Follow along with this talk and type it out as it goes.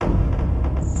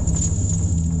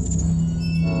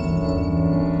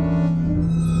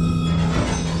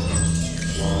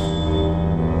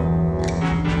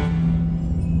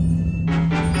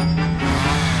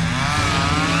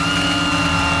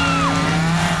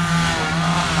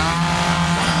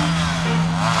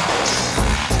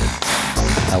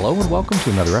Hello and welcome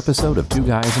to another episode of Two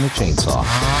Guys and a Chainsaw.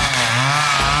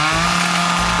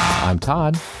 I'm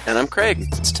Todd. And I'm Craig.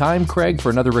 It's time, Craig, for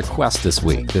another request this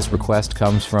week. This request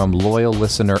comes from loyal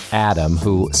listener Adam,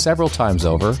 who several times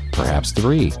over, perhaps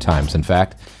 3 times in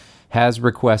fact, has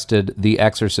requested The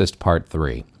Exorcist Part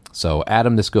 3. So,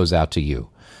 Adam, this goes out to you.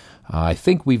 I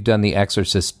think we've done The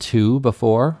Exorcist 2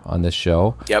 before on this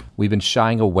show. Yep. We've been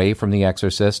shying away from The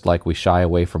Exorcist like we shy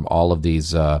away from all of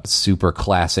these super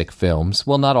classic films.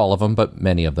 Well, not all of them, but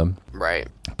many of them. Right.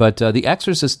 But The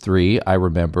Exorcist 3, I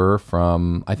remember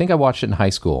from, I think I watched it in high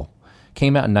school.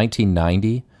 Came out in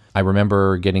 1990. I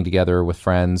remember getting together with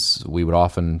friends. We would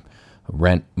often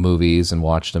rent movies and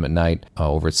watch them at night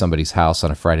over at somebody's house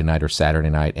on a Friday night or Saturday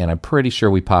night, and I'm pretty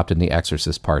sure we popped in The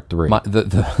Exorcist Part 3.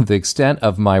 The extent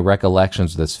of my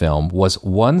recollections of this film was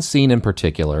one scene in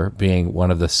particular being one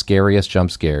of the scariest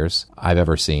jump scares I've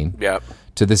ever seen. Yep.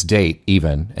 To this date,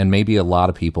 even, and maybe a lot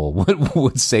of people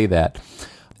would say that.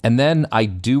 And then I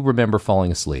do remember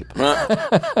falling asleep.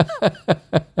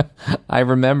 I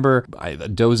remember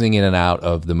dozing in and out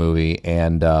of the movie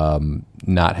and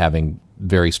not having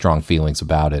very strong feelings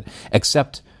about it,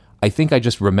 except I think I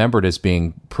just remembered as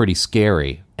being pretty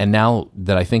scary. And now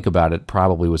that I think about it,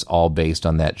 probably was all based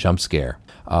on that jump scare.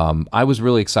 I was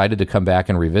really excited to come back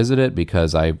and revisit it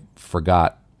because I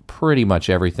forgot pretty much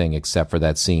everything except for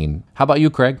that scene. How about you,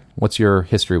 Craig? What's your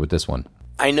history with this one?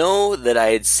 I know that I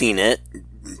had seen it,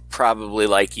 probably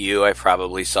like you. I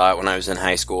probably saw it when I was in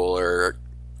high school or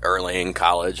early in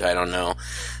college. I don't know.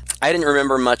 I didn't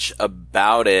remember much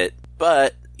about it,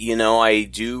 but you know, I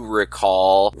do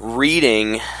recall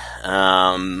reading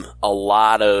a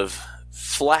lot of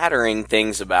flattering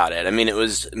things about it. I mean, it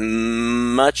was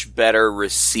much better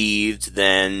received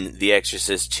than The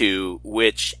Exorcist 2,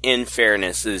 which, in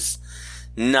fairness, is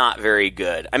not very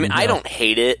good. I mean, no. I don't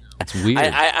hate it. It's weird.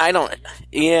 I don't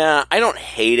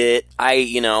hate it.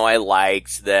 I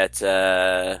liked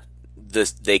that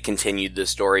they continued the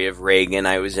story of Reagan.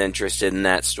 I was interested in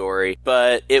that story,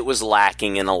 but it was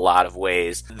lacking in a lot of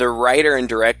ways. The writer and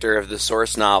director of the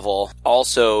source novel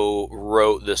also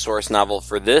wrote the source novel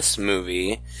for this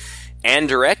movie and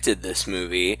directed this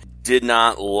movie, did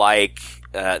not like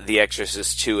The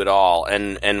Exorcist 2 at all,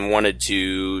 and wanted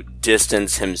to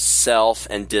distance himself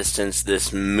and distance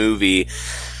this movie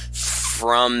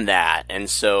from that. And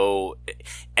so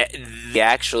it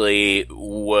actually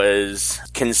was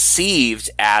conceived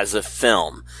as a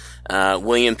film.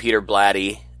 William Peter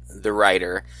Blatty, the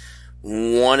writer,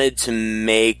 wanted to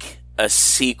make a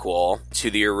sequel to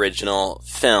the original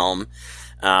film,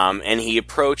 and he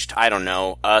approached, I don't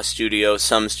know, a studio,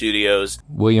 some studios.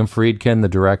 William Friedkin, the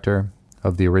director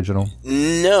of the original?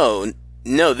 No,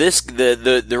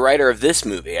 the writer of this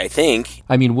movie, I think.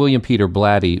 I mean, William Peter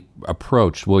Blatty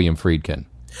approached William Friedkin.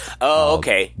 Oh,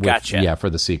 okay. Gotcha. Yeah, for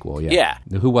the sequel, yeah.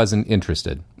 Who wasn't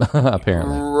interested,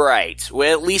 apparently. Right. Well,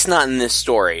 at least not in this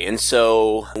story. And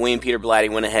so William Peter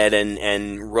Blatty went ahead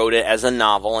and wrote it as a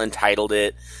novel and titled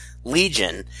it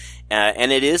Legion.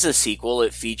 And it is a sequel.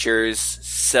 It features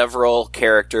several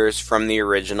characters from the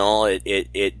original.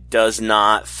 It does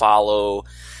not follow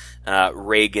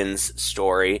Reagan's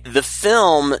story. The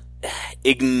film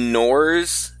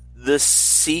ignores the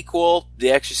sequel,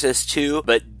 The Exorcist 2,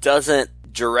 but doesn't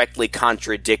directly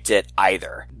contradict it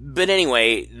either. But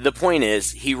anyway, the point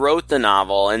is, he wrote the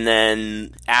novel, and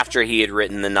then after he had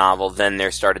written the novel, then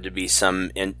there started to be some...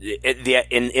 In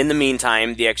the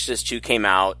meantime, The Exorcist 2 came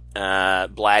out.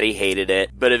 Blatty hated it,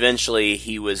 but eventually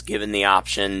he was given the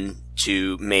option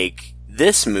to make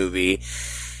this movie.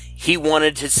 He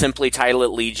wanted to simply title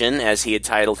it Legion, as he had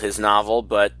titled his novel,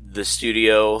 but the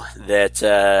studio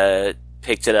that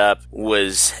picked it up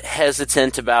was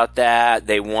hesitant about that.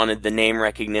 They wanted the name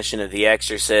recognition of The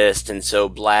Exorcist, and so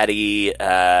Blatty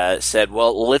said,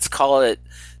 well, let's call it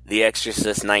The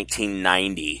Exorcist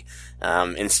 1990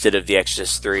 instead of The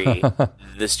Exorcist 3.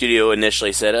 The studio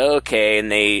initially said, okay,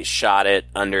 and they shot it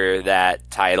under that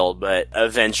title, but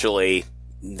eventually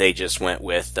they just went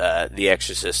with The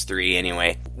Exorcist 3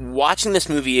 anyway. Watching this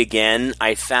movie again,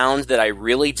 I found that I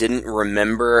really didn't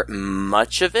remember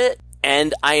much of it.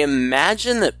 And I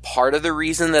imagine that part of the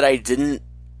reason that I didn't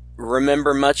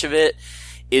remember much of it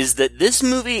is that this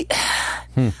movie,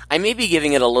 I may be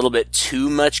giving it a little bit too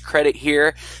much credit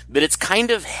here, but it's kind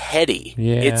of heady.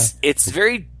 Yeah. It's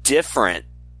very different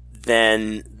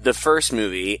than the first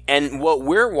movie. And what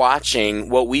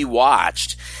we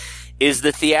watched is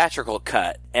the theatrical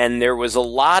cut. And there was a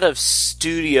lot of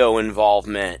studio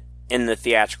involvement in the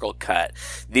theatrical cut.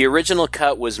 The original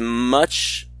cut was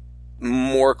much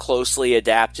more closely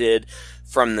adapted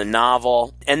from the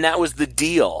novel. And that was the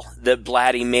deal that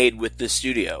Blatty made with the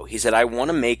studio. He said, I want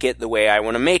to make it the way I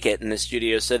want to make it. And the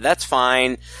studio said, that's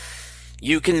fine.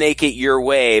 You can make it your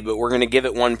way, but we're going to give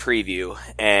it one preview.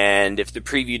 And if the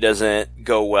preview doesn't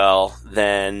go well,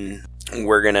 then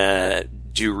we're going to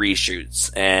do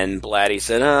reshoots. And Blatty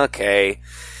said, okay,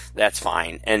 that's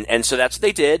fine. And so that's what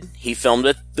they did. He filmed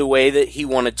it the way that he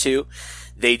wanted to.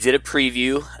 They did a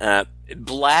preview.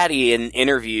 Blatty in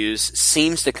interviews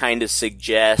seems to kind of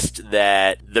suggest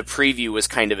that the preview was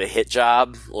kind of a hit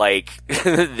job. Like,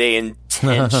 they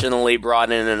intentionally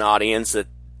brought in an audience that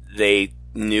they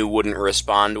knew wouldn't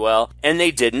respond well, and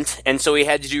they didn't, and so he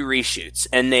had to do reshoots,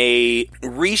 and they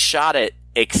reshot it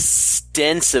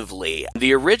extensively.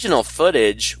 The original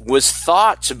footage was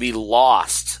thought to be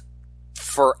lost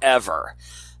forever,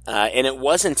 and it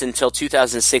wasn't until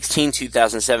 2016,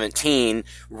 2017,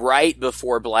 right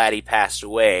before Blatty passed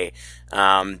away,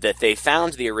 that they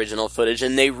found the original footage,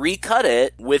 and they recut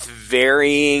it with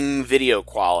varying video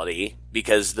quality,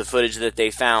 because the footage that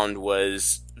they found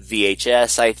was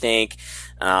VHS, I think,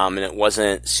 and it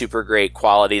wasn't super great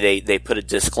quality. They put a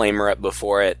disclaimer up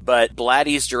before it. But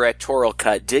Blatty's directorial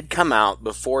cut did come out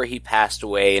before he passed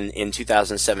away in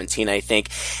 2017, I think,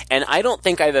 and I don't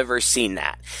think I've ever seen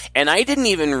that. And I didn't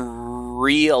even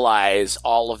realize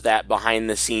all of that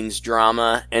behind-the-scenes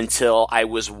drama until I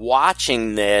was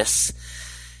watching this,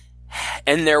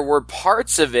 and there were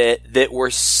parts of it that were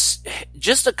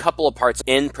just a couple of parts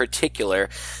in particular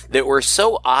that were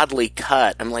so oddly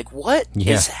cut. I'm like, what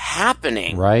is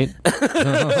happening? Right?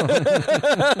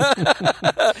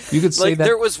 You could say that.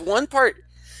 There was one part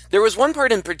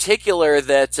in particular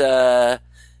that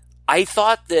I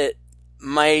thought that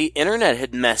my internet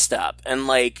had messed up and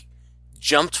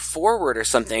jumped forward or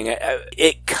something.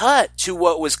 It cut to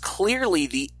what was clearly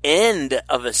the end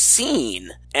of a scene,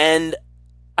 and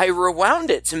I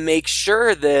rewound it to make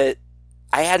sure that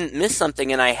I hadn't missed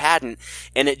something, and I hadn't,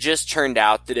 and it just turned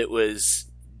out that it was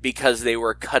because they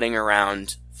were cutting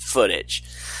around footage.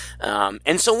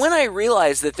 And so when I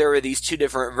realized that there were these two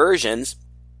different versions,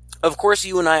 of course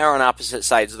you and I are on opposite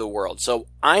sides of the world, so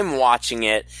I'm watching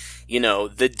it,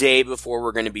 the day before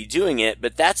we're going to be doing it,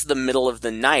 but that's the middle of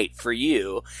the night for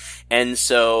you, and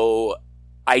so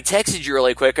I texted you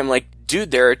really quick. I'm like,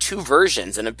 dude, there are two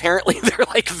versions, and apparently they're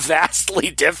vastly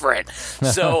different.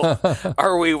 So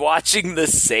are we watching the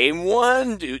same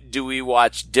one? Do we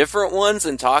watch different ones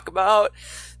and talk about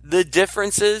the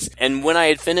differences? And when I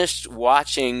had finished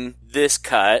watching this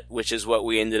cut, which is what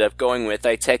we ended up going with,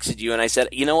 I texted you and I said,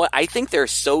 you know what? I think they're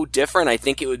so different. I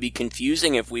think it would be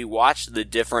confusing if we watched the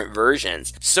different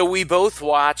versions. So we both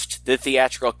watched the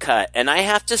theatrical cut, and I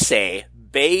have to say,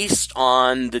 based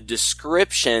on the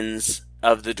descriptions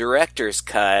of the director's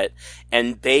cut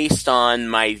and based on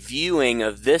my viewing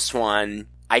of this one,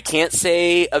 I can't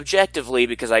say objectively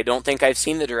because I don't think I've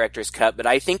seen the director's cut, but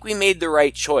I think we made the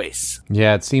right choice.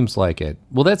 Yeah, it seems like it.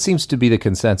 Well, that seems to be the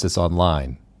consensus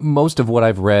online. Most of what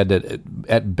I've read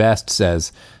at best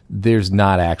says there's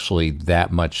not actually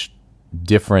that much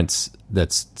difference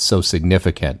that's so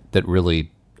significant that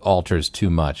really alters too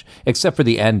much, except for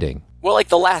the ending. Well,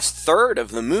 the last third of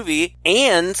the movie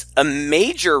and a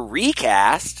major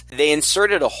recast, they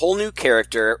inserted a whole new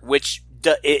character, which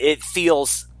it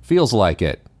feels like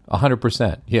it.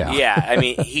 100%. Yeah. Yeah. I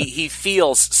mean, he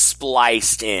feels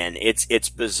spliced in. It's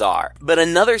bizarre. But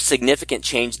another significant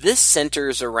change, this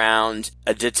centers around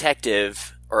a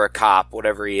detective or a cop,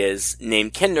 whatever he is,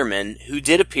 named Kinderman, who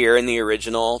did appear in the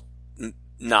original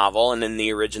novel and in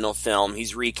the original film.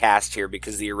 He's recast here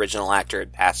because the original actor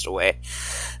had passed away.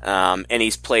 And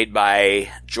he's played by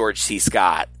George C.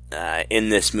 Scott in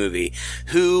this movie,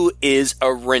 who is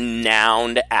a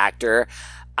renowned actor.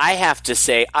 I have to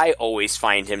say, I always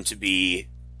find him to be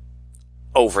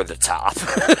over the top.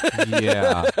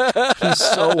 Yeah. He's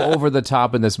so over the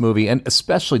top in this movie, and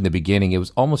especially in the beginning, it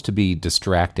was almost to be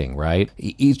distracting, right?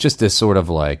 He's just this sort of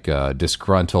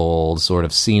disgruntled, sort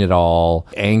of seen it all,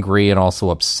 angry and also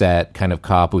upset kind of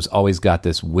cop who's always got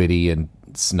this witty and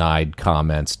snide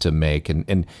comments to make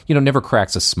and never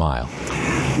cracks a smile.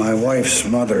 My wife's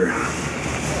mother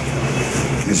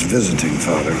is visiting,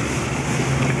 Father.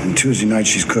 And Tuesday night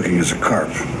she's cooking us a carp.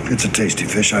 It's a tasty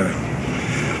fish. I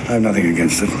have nothing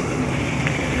against it.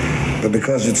 But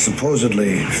because it's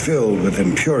supposedly filled with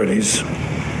impurities,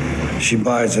 she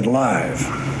buys it live.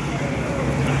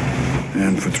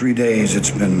 And for 3 days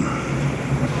it's been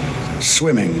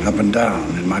swimming up and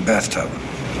down in my bathtub.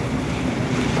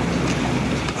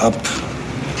 Up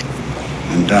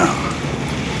and down.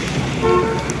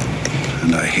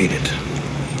 And I hate it.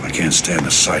 I can't stand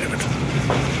the sight of it.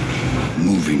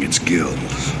 Moving its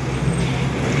gills.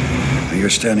 You're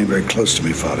standing very close to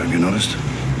me, Father. Have you noticed?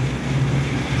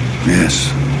 Yes.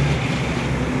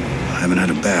 I haven't had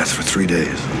a bath for 3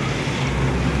 days.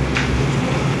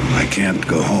 I can't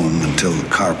go home until the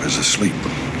carp is asleep.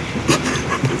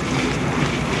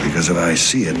 Because if I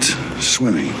see it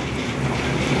swimming,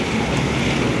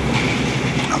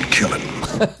 I'll kill it.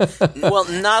 Well,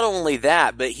 not only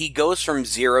that, but he goes from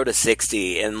 0 to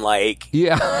 60 in like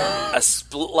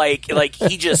like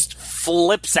he just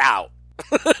flips out.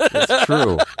 It's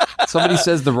true. Somebody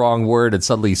says the wrong word and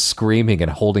suddenly he's screaming and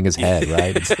holding his head,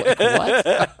 right? It's like,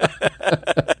 what?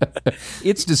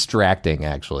 It's distracting,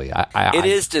 actually. It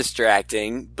is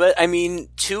distracting, but I mean,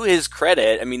 to his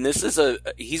credit, I mean,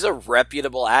 he's a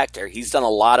reputable actor. He's done a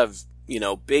lot of,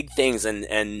 big things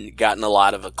and gotten a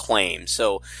lot of acclaim.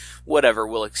 So whatever,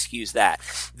 we'll excuse that.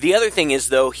 The other thing is,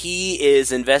 though, he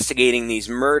is investigating these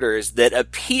murders that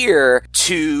appear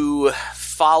to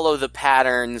follow the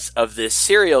patterns of this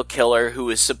serial killer who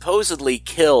was supposedly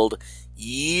killed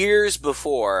years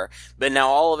before, but now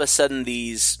all of a sudden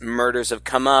these murders have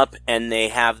come up and they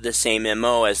have the same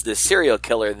MO as the serial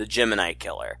killer, the Gemini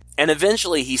killer. And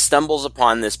eventually he stumbles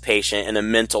upon this patient in a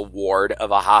mental ward of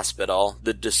a hospital,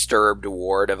 the disturbed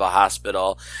ward of a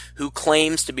hospital, who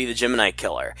claims to be the Gemini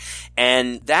killer.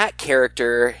 And that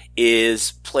character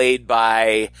is played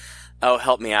by, oh,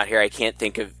 help me out here, I can't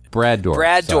think of... Brad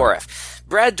Dourif.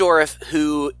 Brad Dourif,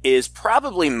 who is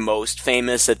probably most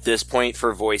famous at this point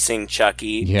for voicing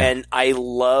Chucky. Yeah. And I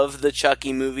love the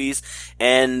Chucky movies,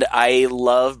 and I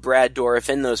love Brad Dourif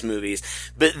in those movies.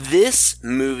 But this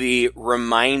movie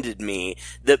reminded me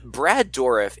that Brad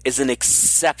Dourif is an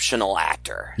exceptional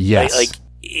actor. Yes. Like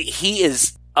he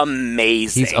is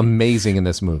amazing. He's amazing in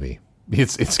this movie.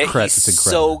 It's incredible.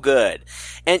 So good.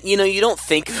 And, you don't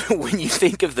think, when you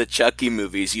think of the Chucky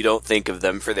movies, you don't think of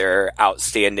them for their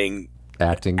outstanding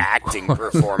acting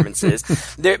performances.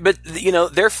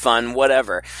 They're fun,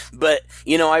 whatever. But,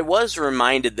 I was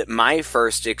reminded that my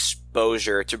first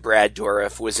exposure to Brad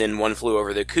Dourif was in One Flew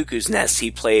Over the Cuckoo's Nest.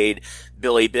 He played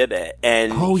Billy Bibbit,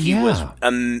 and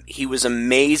he was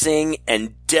amazing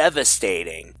and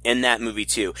devastating in that movie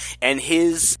too. And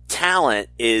his talent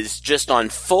is just on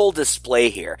full display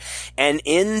here. And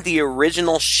in the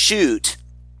original shoot,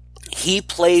 he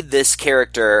played this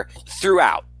character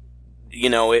throughout.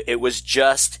 It was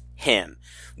just him.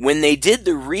 When they did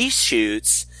the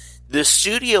reshoots, the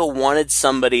studio wanted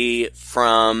somebody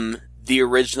from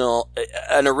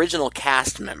an original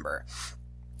cast member.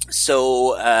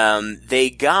 So they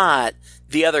got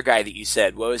the other guy that you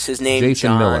said. What was his name?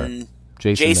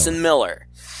 Jason Miller,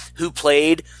 who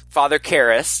played Father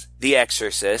Karras, the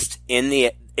Exorcist, in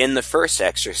the first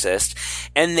Exorcist,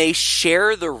 and they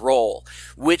share the role,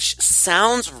 which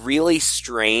sounds really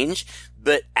strange,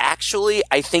 but actually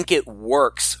I think it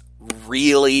works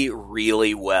really,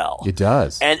 really well. It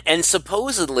does. And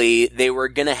supposedly they were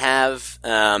going to have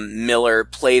Miller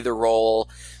play the role.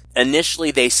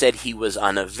 Initially, they said he was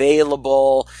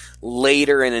unavailable.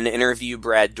 Later, in an interview,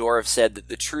 Brad Dourif said that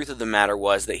the truth of the matter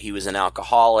was that he was an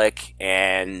alcoholic,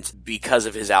 and because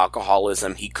of his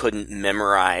alcoholism, he couldn't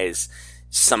memorize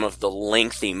some of the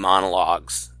lengthy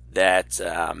monologues that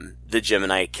the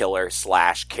Gemini killer /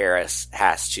 Karras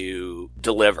has to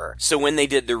deliver. So when they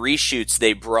did the reshoots,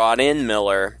 they brought in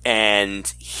Miller, and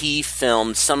he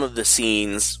filmed some of the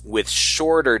scenes with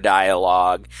shorter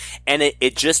dialogue, and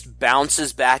it just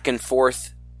bounces back and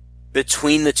forth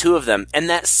between the two of them. And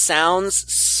that sounds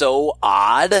so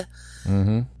odd,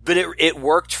 but it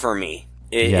worked for me.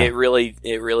 It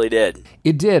really did.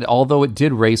 It did, although it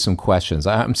did raise some questions.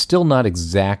 I'm still not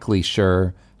exactly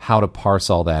sure how to parse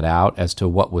all that out as to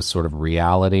what was sort of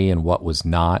reality and what was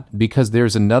not, because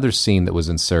there's another scene that was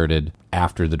inserted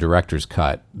after the director's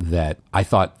cut that I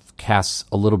thought casts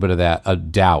a little bit of a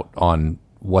doubt on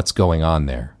what's going on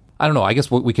there. I don't know. I guess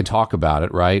we can talk about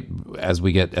it, right? As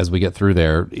we get through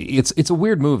there. It's a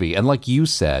weird movie, and like you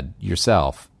said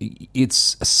yourself,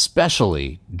 it's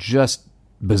especially just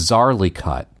bizarrely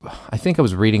cut. I think I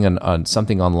was reading on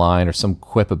something online or some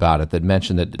quip about it that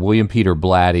mentioned that William Peter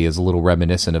Blatty is a little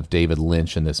reminiscent of David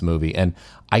Lynch in this movie, and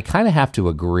I kind of have to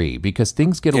agree, because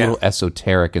things get a little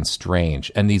esoteric and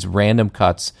strange, and these random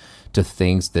cuts to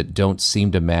things that don't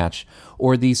seem to match,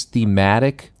 or these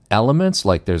thematic elements,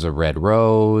 like there's a red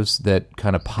rose that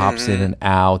kind of pops in and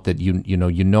out that you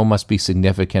know must be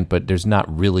significant, but there's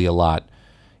not really a lot.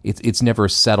 It's never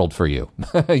settled for you,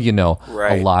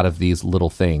 right. A lot of these little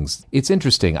things. It's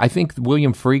interesting. I think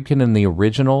William Friedkin in the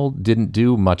original didn't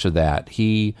do much of that.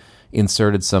 He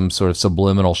inserted some sort of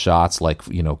subliminal shots, like,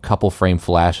 couple frame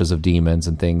flashes of demons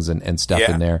and things and stuff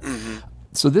in there.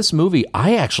 So this movie,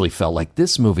 I actually felt like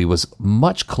this movie was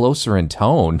much closer in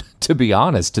tone, to be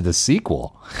honest, to the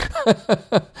sequel,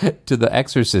 to The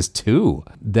Exorcist 2,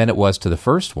 than it was to the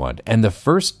first one. And the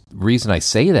first reason I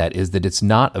say that is that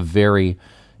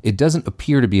it doesn't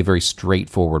appear to be a very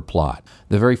straightforward plot.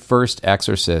 The very first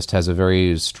Exorcist has a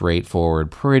very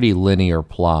straightforward, pretty linear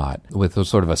plot with a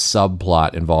sort of a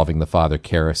subplot involving the Father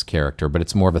Karras character, but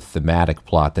it's more of a thematic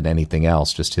plot than anything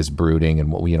else, just his brooding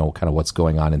and kind of what's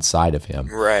going on inside of him.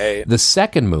 Right. The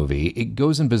second movie, it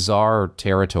goes in bizarre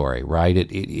territory, right?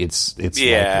 It's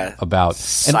like about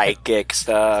psychic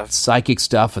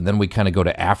stuff, and then we kind of go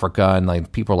to Africa, and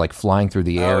like people are like flying through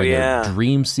the air, and they're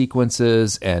dream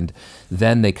sequences, and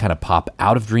then they kind of pop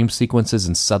out of dream sequences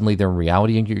and suddenly they're in reality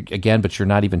again, but you're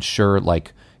not even sure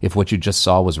like if what you just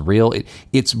saw was real.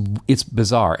 It's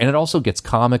bizarre, and it also gets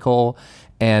comical,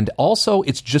 and also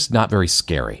it's just not very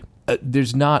scary.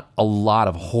 There's not a lot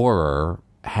of horror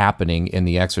happening in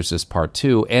The Exorcist Part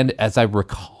 2, and as I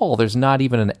recall, there's not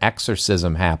even an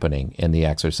exorcism happening in The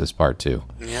Exorcist Part 2.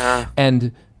 Yeah.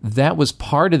 And that was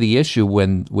part of the issue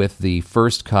with the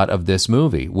first cut of this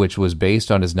movie, which was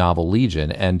based on his novel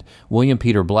Legion. And William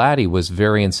Peter Blatty was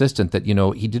very insistent that,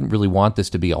 he didn't really want this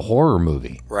to be a horror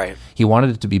movie. Right. He wanted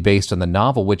it to be based on the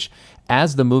novel, which,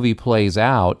 as the movie plays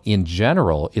out, in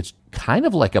general, it's kind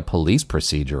of like a police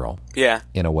procedural. Yeah.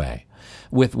 In a way.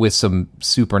 With some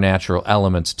supernatural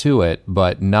elements to it,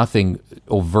 but nothing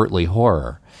overtly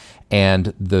horror.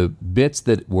 And the bits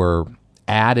that were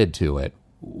added to it,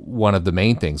 one of the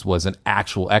main things was an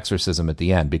actual exorcism at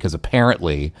the end, because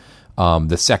apparently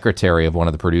the secretary of one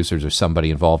of the producers or somebody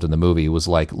involved in the movie was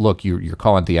like, look, you're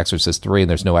calling it The Exorcist 3 and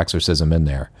there's no exorcism in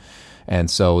there. And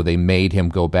so they made him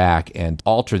go back and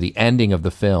alter the ending of the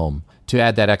film to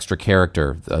add that extra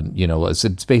character.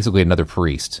 It's basically another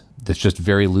priest that's just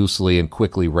very loosely and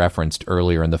quickly referenced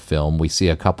earlier in the film. We see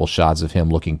a couple shots of him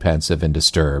looking pensive and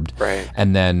disturbed. Right.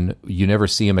 And then you never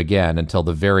see him again until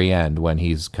the very end, when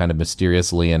he's kind of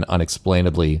mysteriously and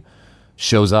unexplainably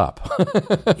shows up.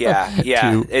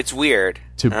 It's weird.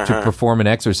 To perform an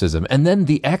exorcism. And then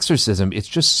the exorcism, it's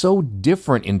just so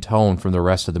different in tone from the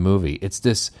rest of the movie. It's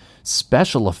this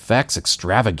special effects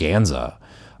extravaganza.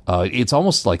 It's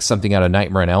almost like something out of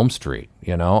Nightmare on Elm Street,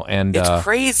 and it's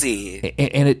crazy.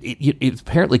 And it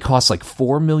apparently costs like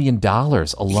 $4 million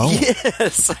alone.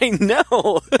 Yes, I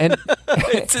know. And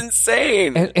it's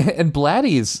insane. And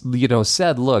Blatty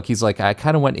said, look, he's like, I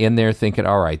kind of went in there thinking,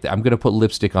 all right, I'm going to put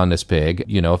lipstick on this pig.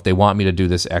 If they want me to do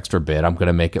this extra bit, I'm going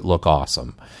to make it look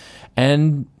awesome.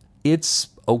 And it's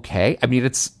okay. I mean,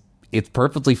 it's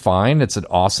perfectly fine. It's an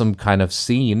awesome kind of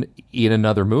scene in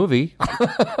another movie.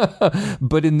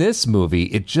 But in this movie,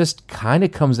 it just kind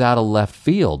of comes out of left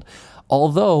field.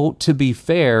 Although, to be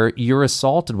fair, you're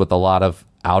assaulted with a lot of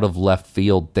out of left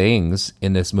field things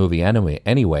in this movie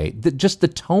anyway. Just the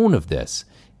tone of this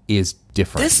is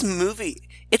different. This movie,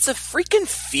 it's a freaking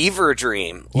fever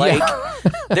dream. Like,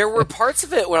 there were parts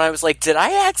of it when I was like, did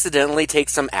I accidentally take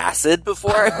some acid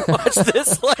before I watched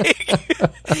this? Like,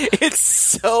 it's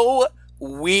so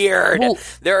weird. Well,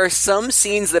 there are some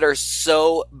scenes that are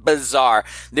so bizarre.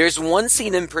 There's one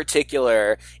scene in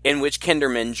particular in which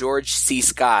Kinderman, George C.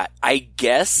 Scott, I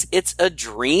guess it's a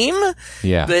dream?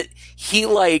 Yeah. But he,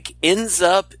 ends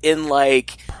up in,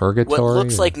 purgatory? What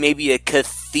looks like maybe a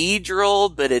cathedral,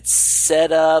 but it's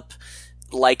set up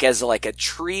as a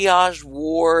triage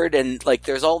ward, and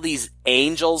there's all these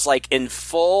angels in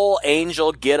full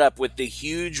angel getup with the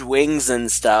huge wings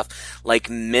and stuff,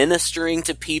 ministering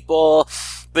to people,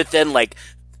 but then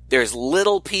there's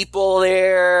little people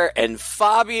there, and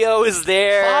Fabio is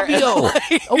there. Fabio!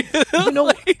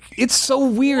 It's so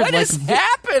weird. What is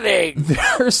happening?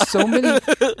 There's so many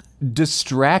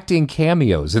distracting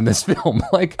cameos in this film.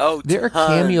 There are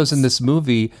cameos in this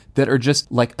movie that are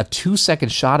just a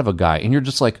 2-second shot of a guy, and you're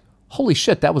just like, holy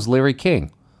shit, that was Larry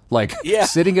King.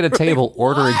 Sitting at a table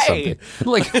ordering something.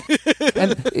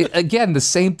 Again, the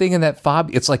same thing in that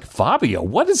Fabio. It's like, Fabio,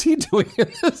 what is he doing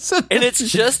in this? And it's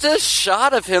just a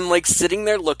shot of him, sitting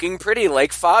there looking pretty,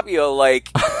 like Fabio,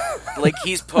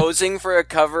 he's posing for a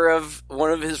cover of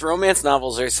one of his romance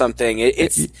novels or something.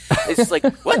 It's like,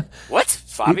 what?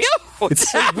 Fabio?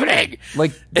 What's happening?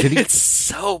 It's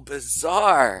so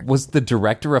bizarre. Was the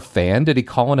director a fan? Did he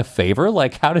call in a favor?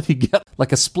 How did he get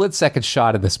a split-second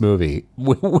shot in this movie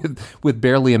with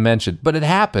barely a mention? But it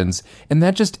happens, and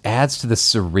that just adds to the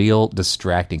surreal,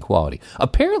 distracting quality.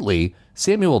 Apparently,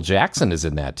 Samuel Jackson is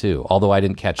in that too, although I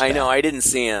didn't catch that. I know, I didn't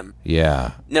see him.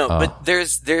 Yeah. No, but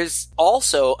there's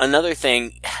also another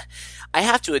thing. I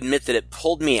have to admit that it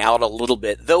pulled me out a little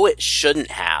bit, though it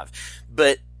shouldn't have.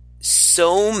 But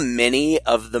so many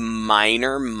of the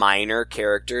minor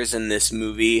characters in this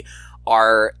movie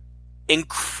are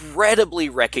incredibly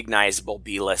recognizable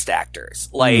B-list actors.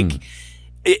 Like,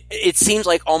 it seems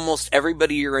like almost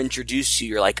everybody you're introduced to,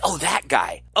 you're like, oh, that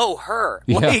guy. Oh, her.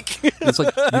 Yeah. Like, it's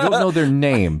like, you don't know their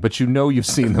name, but you know you've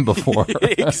seen them before.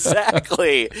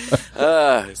 Exactly.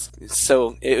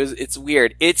 So it's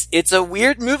weird. It's a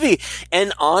weird movie.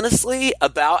 And honestly,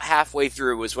 about halfway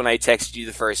through was when I texted you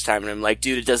the first time, and I'm like,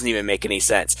 dude, it doesn't even make any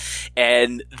sense.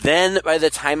 And then by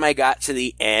the time I got to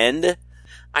the end,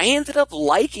 I ended up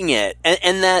liking it.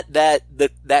 And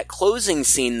that closing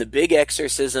scene, the big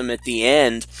exorcism at the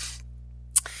end,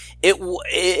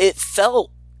 it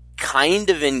felt kind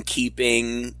of in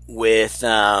keeping with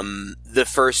the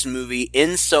first movie,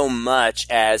 in so much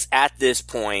as at this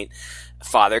point,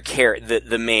 Father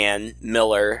the man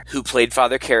Miller, who played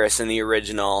Father Karras in the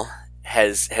original,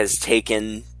 has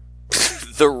taken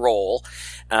the role.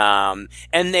 And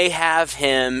they have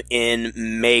him in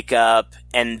makeup,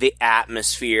 and the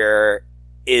atmosphere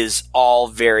is all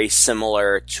very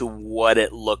similar to what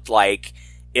it looked like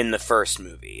in the first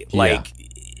movie. Yeah. Like,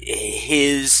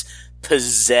 his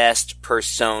possessed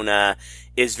persona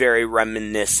is very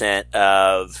reminiscent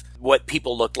of what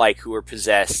people looked like who were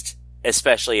possessed,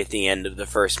 especially at the end of the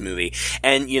first movie.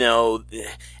 And, you know,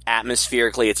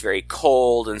 atmospherically it's very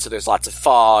cold, and so there's lots of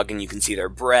fog, and you can see their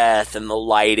breath, and the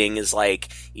lighting is like,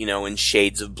 you know, in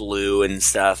shades of blue and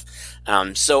stuff.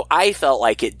 So I felt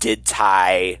like it did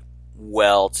tie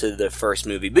well to the first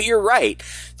movie. But you're right.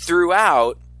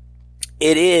 Throughout,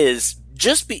 it is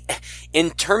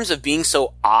in terms of being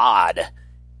so odd,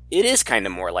 it is kind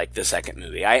of more like the second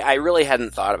movie. I really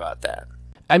hadn't thought about that.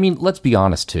 I mean, let's be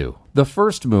honest, too. The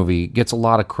first movie gets a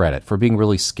lot of credit for being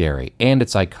really scary, and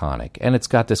it's iconic, and it's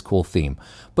got this cool theme.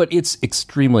 But it's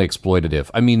extremely exploitative.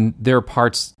 I mean, there are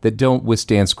parts that don't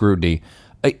withstand scrutiny.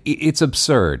 It's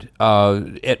absurd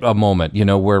at a moment, you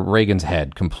know, where Reagan's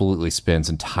head completely spins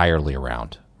entirely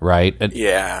around, right? And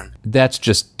yeah. That's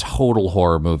just total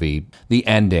horror movie. The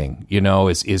ending, you know,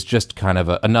 is just kind of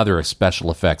another special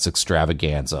effects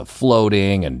extravaganza,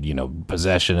 floating and, you know,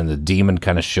 possession, and the demon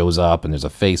kind of shows up and there's a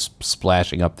face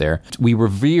splashing up there. We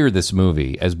revere this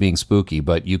movie as being spooky,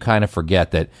 but you kind of forget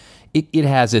that it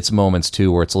has its moments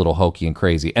too where it's a little hokey and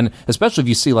crazy. And especially if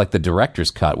you see like the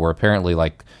director's cut, where apparently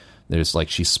like there's like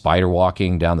she's spider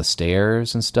walking down the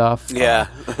stairs and stuff. Yeah.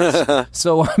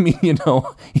 So, I mean, you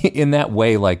know, in that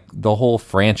way, like the whole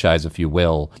franchise, if you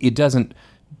will, it doesn't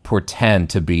pretend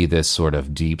to be this sort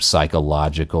of deep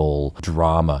psychological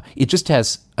drama. It just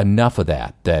has enough of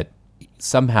that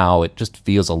somehow it just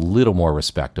feels a little more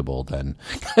respectable than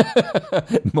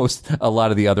a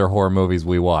lot of the other horror movies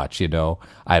we watch, you know.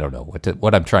 I don't know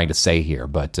what I'm trying to say here,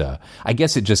 but I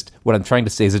guess what I'm trying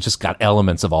to say is it just got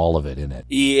elements of all of it in it.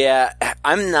 Yeah,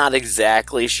 I'm not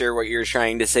exactly sure what you're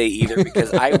trying to say either,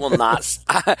 because I will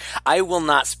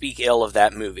not speak ill of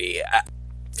that movie.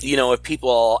 You know, if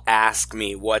people ask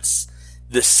me what's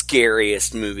the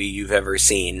scariest movie you've ever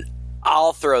seen,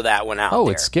 I'll throw that one out there. Oh,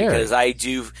 it's scary. Because I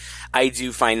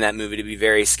do find that movie to be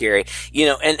very scary. You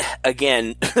know, and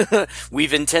again,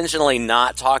 we've intentionally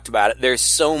not talked about it. There's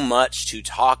so much to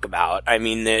talk about. I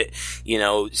mean,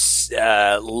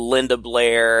 Linda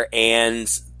Blair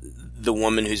and the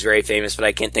woman who's very famous, but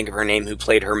I can't think of her name, who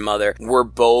played her mother, were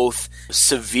both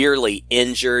severely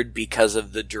injured because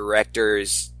of the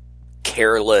director's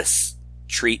careless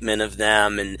treatment of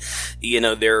them. And, you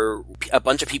know, a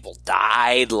bunch of people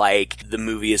died, like the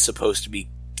movie is supposed to be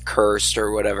cursed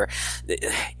or whatever.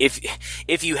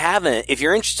 If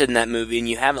you're interested in that movie and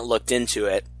you haven't looked into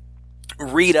it,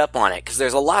 read up on it, because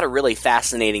there's a lot of really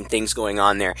fascinating things going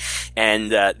on there.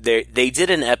 And they did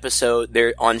an episode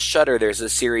there on Shudder. There's a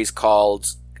series called,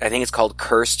 I think it's called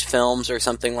Cursed Films or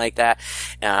something like that.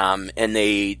 And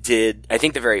they did, I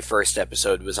think the very first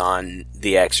episode was on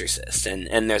The Exorcist.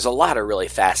 And there's a lot of really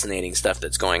fascinating stuff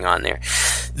that's going on there.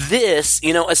 This,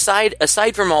 you know, aside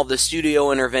from all the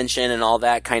studio intervention and all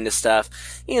that kind of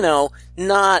stuff, you know,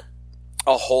 not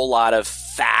a whole lot of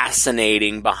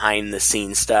fascinating behind the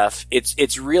scenes stuff.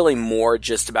 It's really more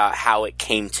just about how it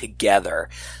came together.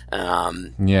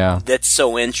 That's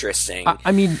so interesting.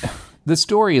 I mean, the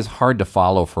story is hard to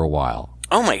follow for a while.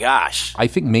 Oh my gosh. I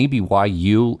think maybe why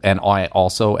you and I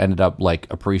also ended up like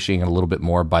appreciating it a little bit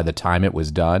more by the time it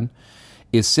was done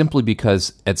is simply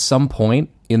because at some point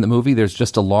in the movie there's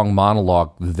just a long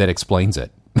monologue that explains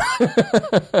it.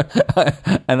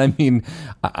 And I mean,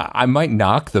 I might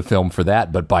knock the film for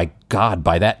that, but by God,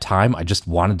 by that time I just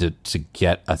wanted to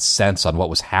get a sense on what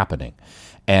was happening.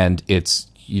 And it's,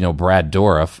 you know, Brad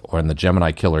Dourif, or the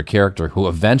Gemini Killer character, who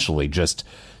eventually just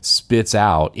spits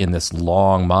out in this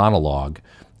long monologue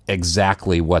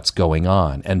exactly what's going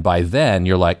on. And by then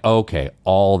you're like, okay,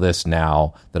 all this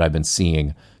now that I've been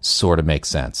seeing sort of makes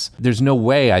sense. There's no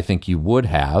way I think you would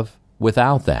have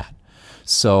without that.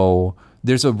 So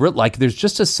there's there's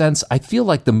just a sense, I feel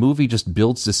like the movie just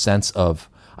builds this sense of,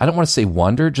 I don't want to say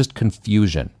wonder, just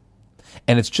confusion.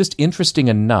 And it's just interesting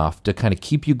enough to kind of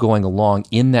keep you going along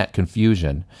in that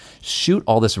confusion, shoot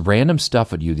all this random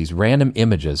stuff at you, these random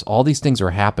images, all these things are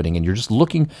happening, and you're just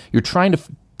looking, you're trying to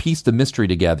piece the mystery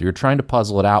together, you're trying to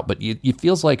puzzle it out, but it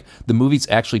feels like the movie's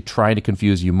actually trying to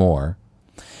confuse you more.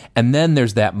 And then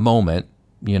there's that moment,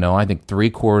 I think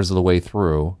 3/4 of the way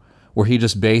through, where he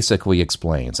just basically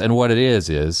explains. And what it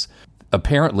is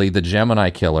apparently the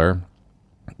Gemini killer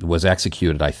was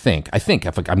executed, I think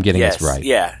if I'm getting this right.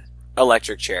 Yeah.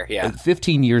 Electric chair, yeah.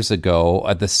 15 years ago,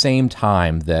 at the same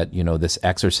time that, this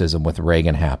exorcism with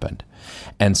Reagan happened.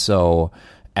 And so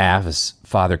as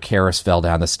Father Karras fell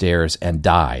down the stairs and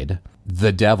died,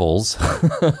 the devils,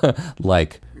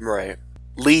 right.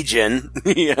 Legion,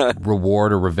 yeah.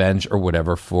 Reward or revenge or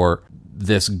whatever for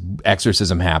this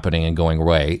exorcism happening and going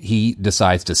away, he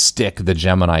decides to stick the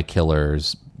Gemini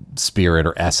killer's spirit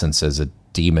or essence as a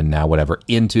demon now, whatever,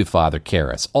 into Father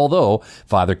Karras. Although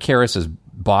Father Karras's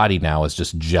body now is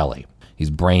just jelly.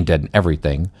 He's brain dead and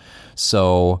everything.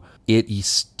 So it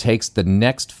takes the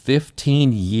next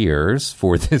 15 years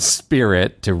for this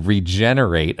spirit to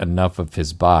regenerate enough of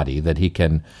his body that he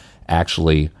can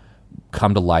actually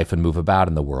come to life and move about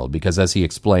in the world. Because as he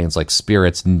explains,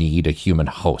 spirits need a human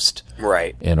host,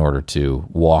 right, in order to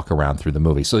walk around through the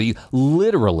movie. So he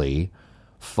literally,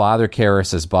 Father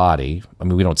Karras's body,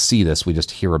 we don't see this, we just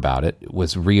hear about it,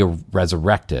 was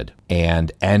resurrected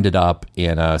and ended up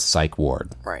in a psych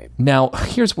ward. Right. Now,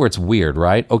 here's where it's weird,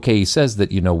 right? Okay, he says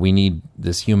that, we need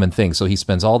this human thing, so he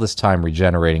spends all this time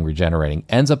regenerating,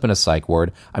 ends up in a psych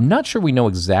ward. I'm not sure we know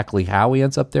exactly how he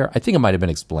ends up there. I think it might have been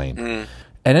explained.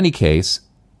 In any case,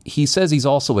 he says he's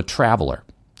also a traveler.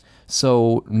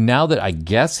 So now that I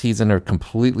guess he's in a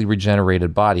completely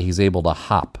regenerated body, he's able to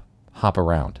hop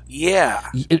around. Yeah.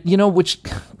 Which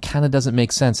kind of doesn't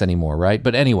make sense anymore, right?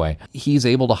 But anyway, he's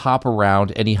able to hop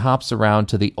around, and he hops around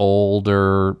to the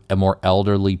older and more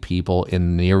elderly people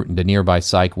in the nearby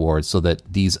psych wards so that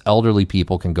these elderly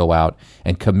people can go out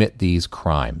and commit these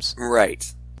crimes.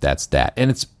 Right. That's that.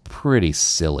 And it's pretty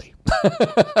silly.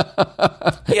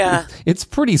 Yeah. It's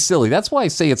pretty silly. That's why I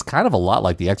say it's kind of a lot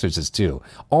like The Exorcist 2.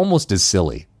 Almost as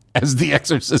silly as The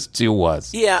Exorcist 2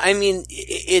 was. Yeah,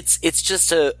 it's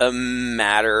just a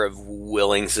matter of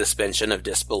willing suspension of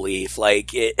disbelief.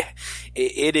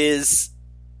 It is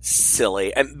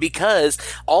silly. And because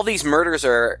all these murders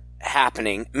are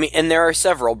happening, and there are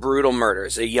several brutal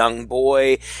murders, a young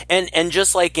boy, and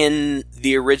just like in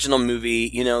the original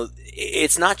movie,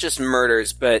 it's not just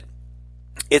murders, but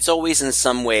it's always in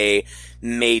some way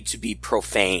made to be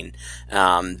profane.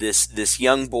 This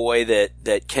young boy that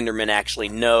Kinderman actually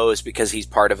knows because he's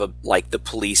part of the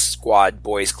police squad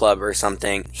boys club or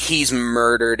something. He's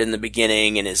murdered in the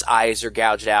beginning, and his eyes are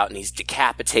gouged out, and he's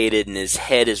decapitated, and his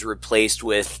head is replaced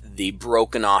with the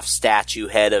broken off statue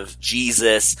head of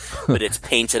Jesus, but it's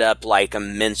painted up like a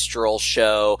minstrel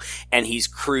show, and he's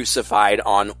crucified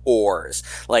on oars.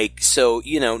 So,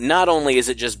 not only is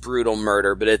it just brutal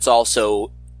murder, but it's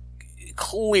also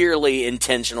clearly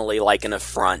intentionally an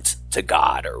affront to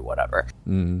God or whatever.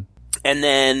 And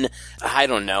then, I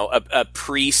don't know, a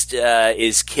priest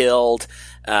is killed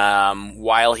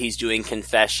while he's doing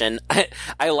confession.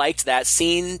 I liked that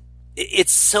scene.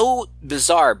 It's so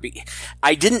bizarre.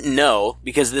 I didn't know,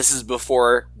 because this is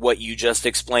before what you just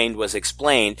explained was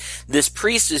explained. This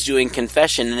priest is doing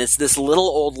confession, and it's this little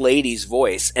old lady's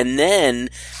voice. And then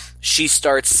she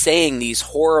starts saying these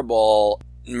horrible,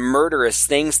 murderous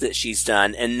things that she's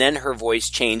done, and then her voice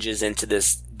changes into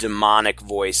this demonic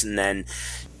voice, and then...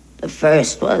 The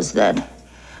first was that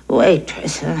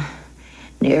waitress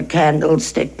near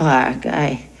Candlestick Park.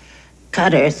 I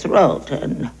cut her throat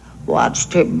and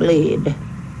watched her bleed.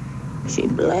 She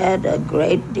bled a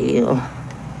great deal.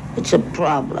 It's a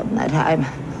problem that I'm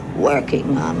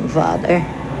working on, Father.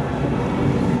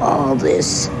 All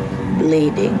this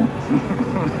bleeding.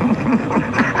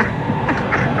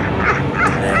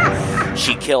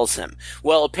 She kills him.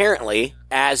 Well, apparently,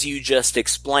 as you just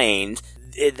explained,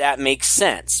 that makes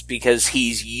sense, because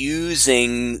he's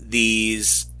using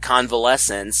these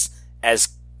convalescents as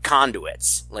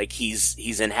conduits.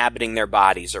 He's inhabiting their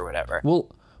bodies or whatever.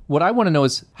 Well, what I want to know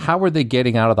is, how are they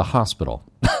getting out of the hospital?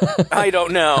 I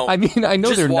don't know. I know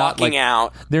just they're walking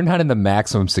out. They're not in the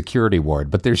maximum security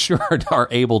ward, but they sure are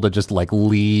able to just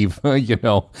leave,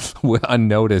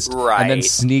 unnoticed, right, and then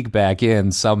sneak back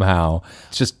in somehow.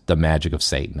 It's just the magic of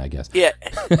Satan, I guess. Yeah,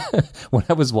 When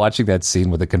I was watching that scene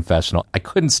with the confessional, I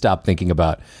couldn't stop thinking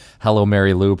about Hello,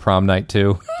 Mary Lou, Prom Night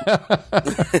 2.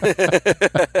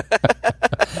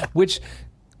 Which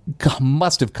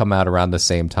must have come out around the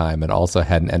same time and also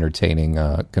had an entertaining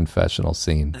confessional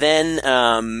scene. Then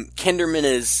Kinderman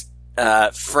is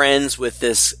friends with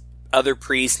this other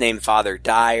priest named Father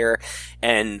Dyer,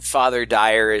 and Father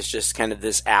Dyer is just kind of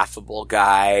this affable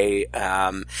guy.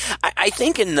 I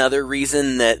think another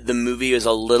reason that the movie is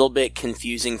a little bit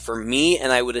confusing for me,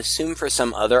 and I would assume for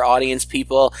some other audience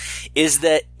people, is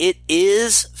that it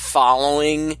is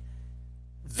following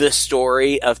the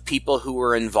story of people who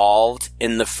were involved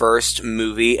in the first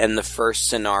movie and the first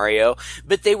scenario,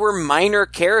 but they were minor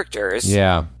characters.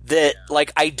 Yeah. That,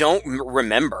 like, I don't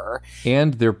remember.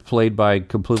 And they're played by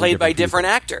different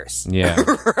actors. Yeah.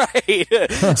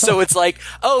 Right. So it's like,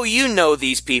 oh, you know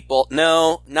these people.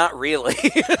 No, not really.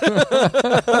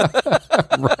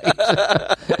 Right.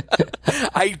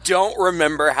 I don't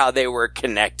remember how they were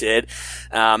connected.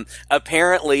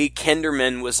 Apparently,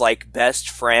 Kinderman was like best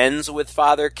friends with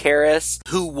Father Karras,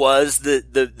 who was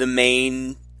the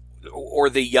main, or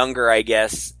the younger, I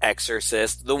guess,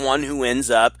 exorcist, the one who ends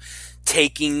up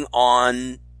taking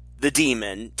on the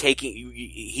demon.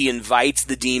 He invites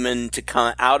the demon to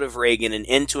come out of Reagan and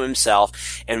into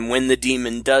himself, and when the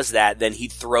demon does that, then he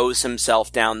throws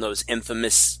himself down those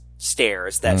infamous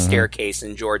stairs, that staircase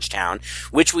in Georgetown,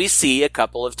 which we see a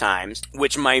couple of times,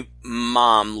 which my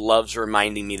mom loves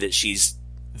reminding me that she's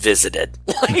visited.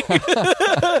 Like,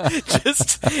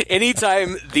 just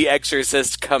anytime The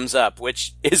Exorcist comes up,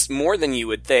 which is more than you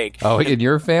would think. Oh, in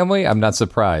your family? I'm not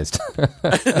surprised.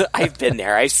 I've been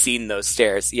there. I've seen those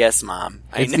stairs. Yes, Mom.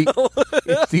 I know.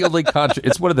 It's the only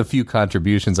it's one of the few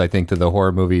contributions, I think, to the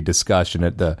horror movie discussion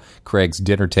at the Craig's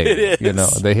dinner table. It is. You know,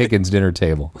 the Higgins dinner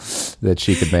table that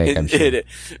she could make, I'm sure.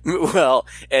 Well,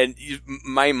 and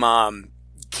my mom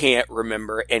can't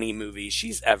remember any movie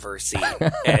she's ever seen.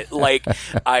 And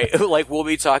we'll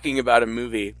be talking about a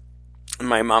movie, and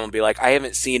my mom will be like, I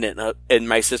haven't seen it. And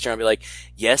my sister will be like,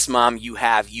 yes, Mom, you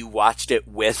have. You watched it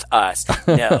with us.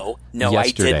 No,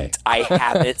 I didn't. I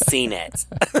haven't seen it.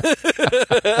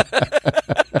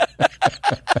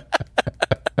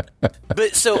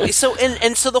 But so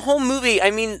the whole movie,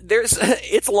 I mean,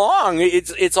 it's long.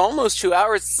 It's almost 2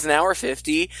 hours. It's an hour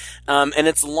 50. And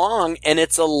it's long, and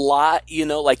it's a lot,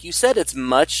 like you said, it's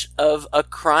much of a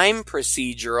crime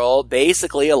procedural,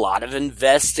 basically a lot of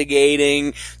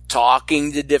investigating,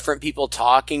 talking to different people,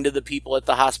 talking to the people at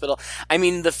the hospital. I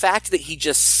mean, the fact that he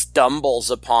just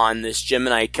stumbles upon this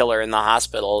Gemini killer in the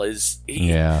hospital is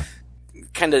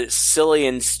kind of silly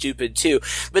and stupid too.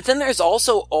 But then there's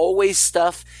also always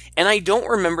stuff, and I don't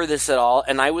remember this at all,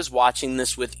 and I was watching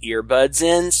this with earbuds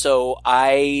in, so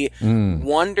I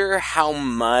wonder how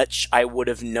much I would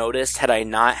have noticed had I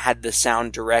not had the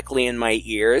sound directly in my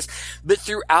ears. But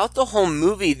throughout the whole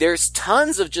movie, there's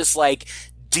tons of just like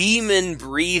demon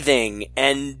breathing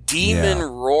and demon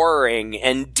roaring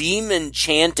and demon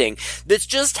chanting that's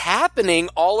just happening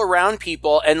all around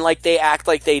people, and like they act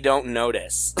like they don't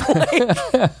notice.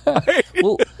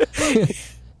 Well,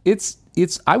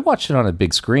 I watched it on a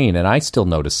big screen, and I still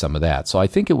noticed some of that. So I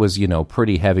think it was,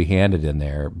 pretty heavy-handed in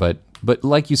there, but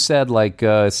like you said,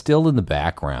 still in the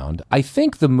background. I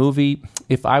think the movie,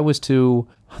 if I was to,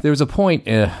 there's a point,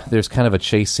 there's kind of a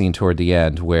chase scene toward the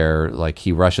end where, like,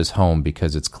 he rushes home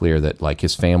because it's clear that, like,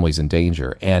 his family's in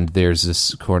danger. And there's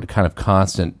this kind of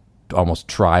constant, almost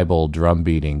tribal drum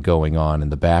beating going on in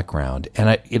the background.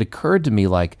 And it occurred to me,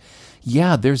 like,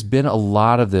 yeah, there's been a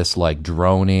lot of this, like,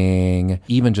 droning,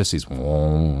 even just these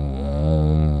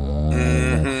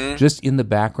just in the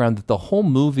background, that the whole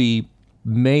movie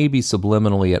maybe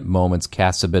subliminally at moments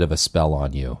casts a bit of a spell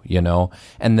on you,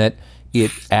 and that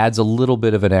it adds a little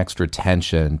bit of an extra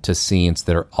tension to scenes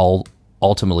that are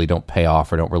ultimately don't pay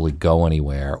off or don't really go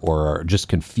anywhere or are just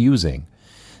confusing.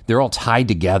 They're all tied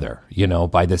together,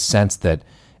 by this sense that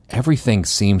everything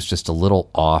seems just a little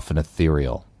off and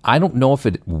ethereal. I don't know if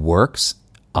it works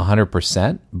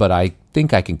 100%, but I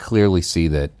think I can clearly see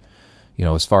that,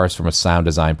 as far as from a sound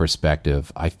design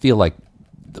perspective, I feel like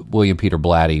William Peter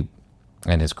Blatty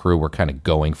and his crew were kind of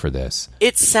going for this.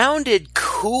 It sounded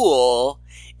cool.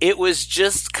 It was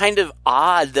just kind of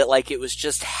odd that, like, it was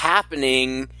just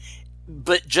happening,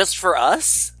 but just for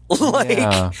us.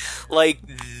 The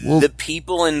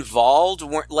people involved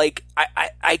weren't, like,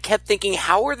 I kept thinking,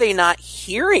 how are they not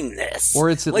hearing this? Or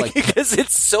it's like because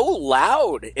it's so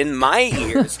loud in my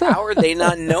ears. How are they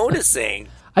not noticing?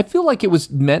 I feel like it was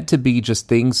meant to be just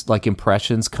things like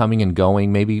impressions coming and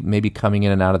going, maybe coming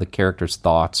in and out of the character's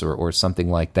thoughts or something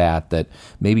like that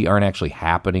maybe aren't actually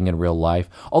happening in real life.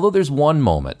 Although there's one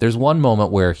moment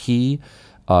where he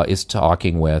is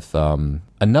talking with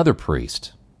another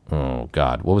priest. Oh,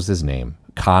 God. What was his name?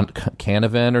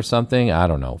 Canavan or something? I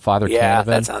don't know. Father Canavan? Yeah,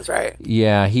 that sounds right.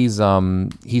 Yeah, he's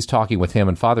talking with him,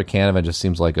 and Father Canavan just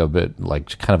seems like a bit,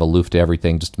 like, kind of aloof to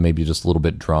everything, just maybe just a little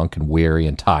bit drunk and weary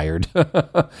and tired.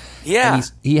 Yeah.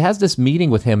 And he has this meeting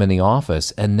with him in the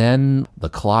office, and then the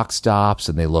clock stops,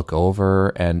 and they look over,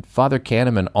 and Father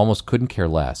Canavan almost couldn't care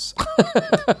less.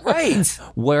 Right.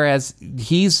 Whereas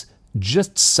he's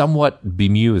just somewhat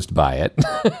bemused by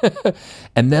it.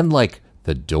 And then, like,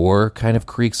 the door kind of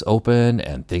creaks open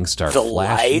and things start flashing.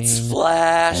 Lights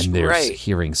flash. And there's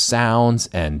hearing sounds,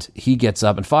 and he gets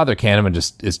up, and Father Kahneman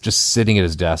is just sitting at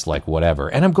his desk like whatever.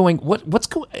 And I'm going, what's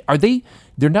going?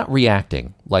 They're not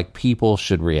reacting like people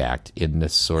should react in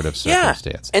this sort of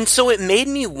circumstance. Yeah. And so it made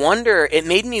me wonder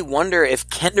if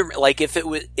Kenderman, like if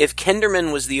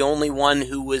Kenderman was the only one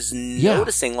who was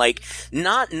noticing, like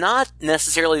not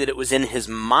necessarily that it was in his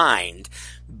mind,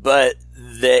 but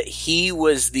that he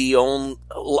was the only,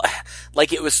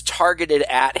 like it was targeted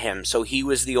at him, so he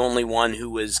was the only one who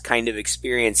was kind of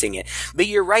experiencing it. But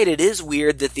you're right, it is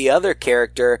weird that the other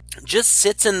character just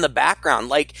sits in the background,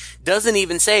 like doesn't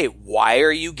even say, why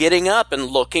are you getting up and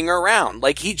looking around?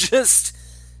 Like he just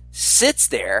sits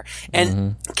there,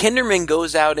 and Kinderman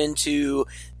goes out into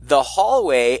the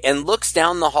hallway and looks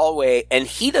down the hallway, and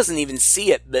he doesn't even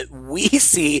see it, but we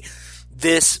see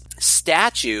this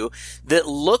statue that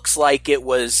looks like it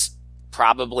was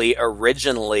probably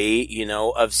originally,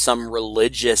 of some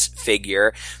religious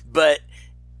figure, but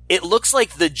it looks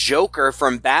like the Joker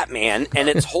from Batman, and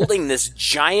it's holding this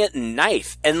giant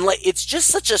knife, and like it's just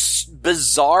such a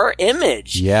bizarre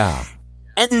image. Yeah.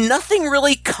 And nothing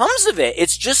really comes of it.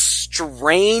 It's just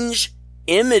strange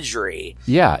imagery.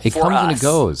 Yeah, it comes us. and it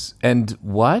goes. And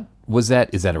what was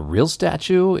that? Is that a real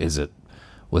statue?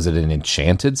 Was it an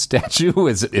enchanted statue?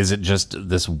 Is it just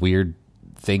this weird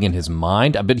thing in his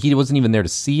mind? But he wasn't even there to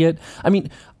see it. I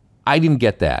mean, I didn't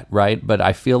get that, right? But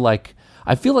I feel like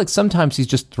sometimes he's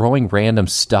just throwing random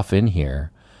stuff in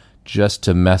here just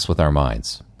to mess with our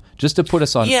minds, just to put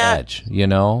us on edge,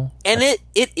 And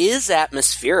it is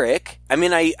atmospheric. I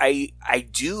mean, I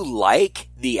do like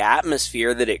the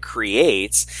atmosphere that it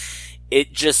creates.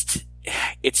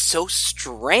 It's so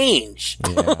strange.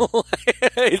 Yeah.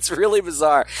 It's really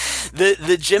bizarre.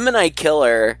 The Gemini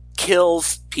killer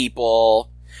kills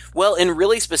people, well, in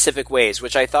really specific ways,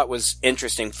 which I thought was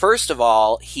interesting. First of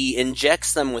all, he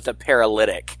injects them with a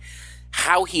paralytic.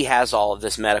 How he has all of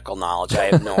this medical knowledge, I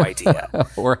have no idea.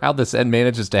 Or how this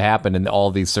manages to happen in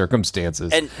all these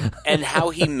circumstances. And how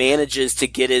he manages to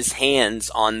get his hands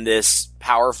on this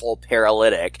powerful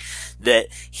paralytic that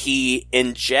he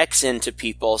injects into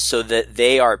people so that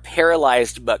they are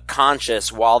paralyzed but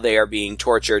conscious while they are being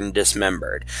tortured and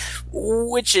dismembered,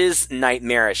 which is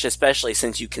nightmarish, especially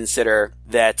since you consider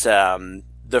that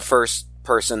the first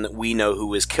person that we know who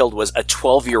was killed was a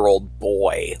 12-year-old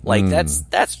boy. Like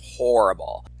that's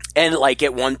horrible. And like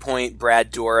at one point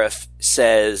Brad Dourif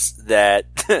says that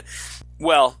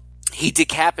well, he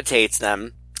decapitates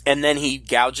them and then he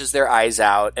gouges their eyes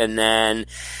out, and then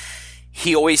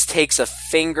he always takes a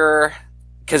finger,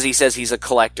 because he says he's a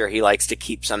collector, he likes to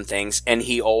keep some things, and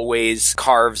he always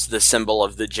carves the symbol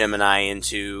of the Gemini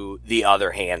into the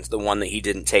other hand, the one that he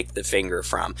didn't take the finger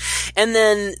from. And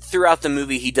then throughout the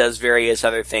movie he does various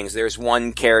other things. There's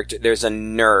one character, there's a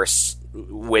nurse,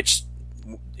 which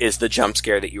is the jump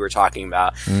scare that you were talking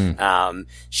about.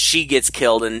 She gets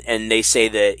killed, and they say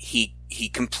that he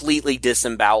completely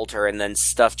disemboweled her and then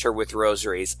stuffed her with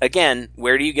rosaries. Again,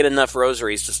 where do you get enough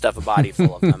rosaries to stuff a body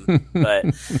full of them?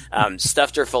 But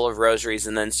stuffed her full of rosaries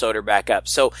and then sewed her back up.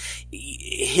 So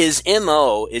his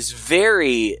MO is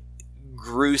very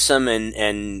gruesome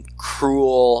and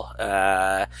cruel.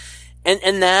 And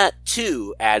that,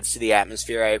 too, adds to the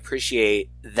atmosphere. I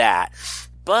appreciate that.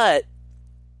 But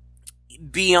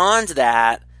beyond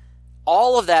that,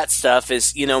 all of that stuff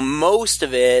is, most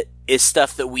of it is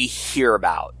stuff that we hear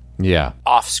about. Yeah.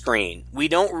 Off screen. We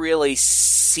don't really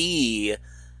see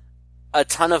a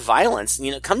ton of violence.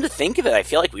 Come to think of it, I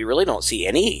feel like we really don't see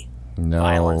any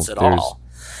violence at all.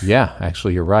 Yeah,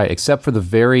 actually, you're right. Except for the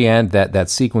very end, that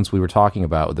sequence we were talking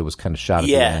about that was kind of shot at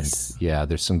the end. Yeah,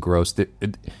 there's some gross...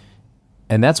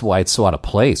 and that's why it's so out of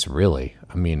place, really.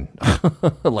 I mean...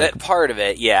 that part of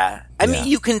it, yeah. I mean,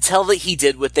 you can tell that he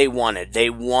did what they wanted. They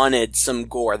wanted some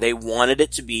gore. They wanted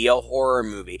it to be a horror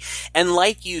movie. And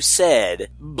like you said,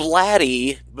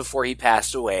 Blatty, before he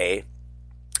passed away,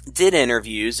 did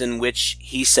interviews in which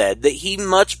he said that he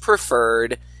much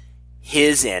preferred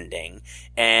his ending,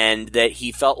 and that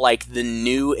he felt like the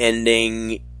new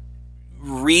ending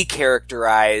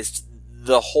recharacterized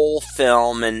the whole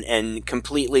film and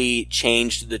completely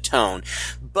changed the tone.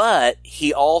 But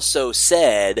he also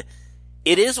said,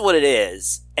 it is what it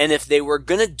is. And if they were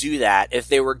going to do that, if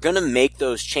they were going to make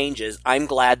those changes, I'm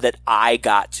glad that I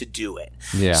got to do it.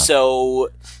 Yeah. So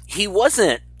he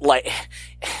wasn't like,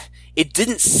 it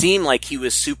didn't seem like he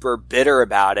was super bitter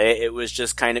about it. It was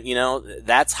just kind of,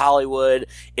 that's Hollywood.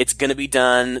 It's going to be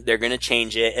done. They're going to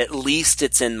change it. At least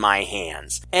it's in my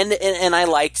hands. And I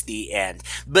liked the end.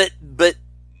 But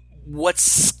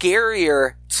what's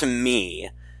scarier to me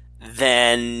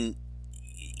than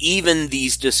even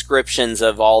these descriptions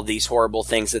of all these horrible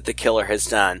things that the killer has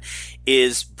done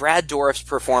is Brad Dourif's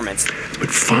performance.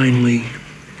 But finally,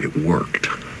 it worked.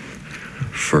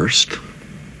 First,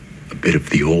 a bit of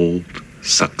the old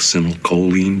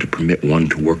succinylcholine to permit one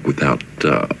to work without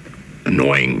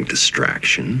annoying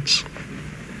distractions.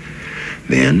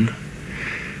 Then,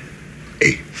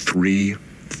 a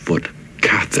 3-foot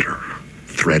catheter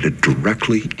threaded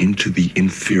directly into the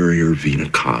inferior vena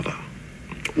cava,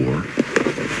 or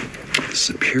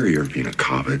superior vena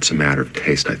cava. It's a matter of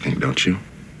taste, I think, don't you?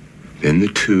 Then the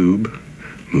tube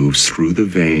moves through the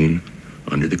vein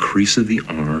under the crease of the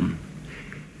arm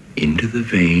into the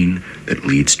vein that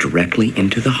leads directly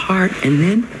into the heart, and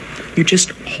then you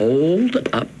just hold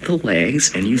up the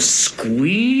legs and you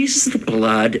squeeze the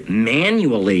blood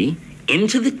manually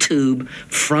into the tube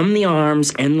from the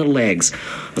arms and the legs.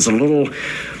 There's a little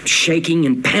shaking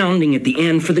and pounding at the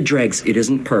end for the dregs. It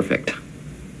isn't perfect.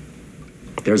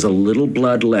 There's a little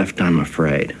blood left, I'm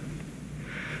afraid.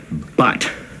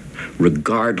 But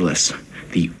regardless,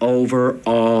 the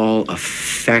overall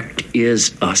effect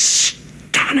is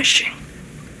astonishing.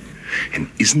 And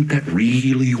isn't that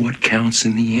really what counts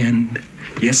in the end?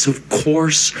 Yes, of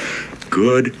course.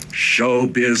 Good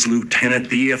showbiz, Lieutenant,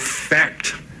 the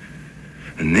effect.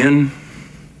 And then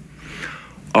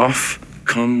off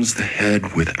comes the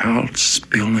head without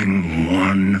spilling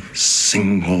one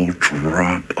single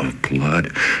drop of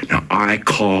blood. Now, I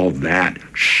call that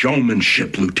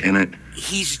showmanship, Lieutenant.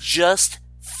 He's just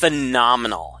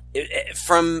phenomenal.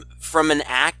 From an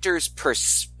actor's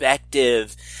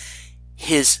perspective,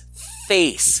 his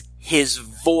face, his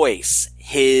voice,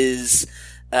 his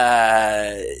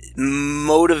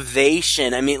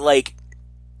motivation, I mean, like,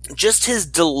 just his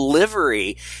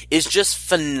delivery is just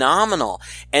phenomenal.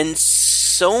 And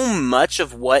so much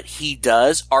of what he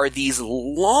does are these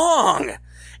long,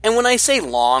 and when I say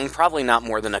long, probably not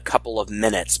more than a couple of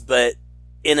minutes, but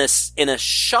in a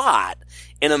shot,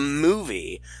 in a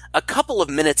movie, a couple of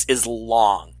minutes is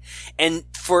long. And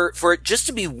for it just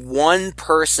to be one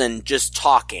person just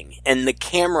talking and the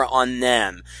camera on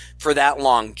them for that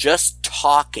long, just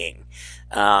talking,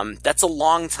 that's a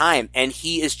long time. And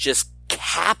he is just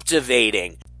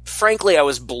captivating. Frankly, I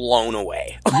was blown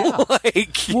away. Yeah.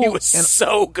 He was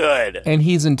so good. And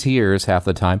he's in tears half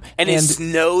the time. And his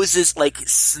nose is like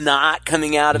snot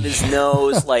coming out of his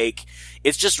nose. Like,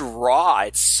 it's just raw.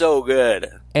 It's so good.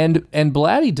 And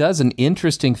Blatty does an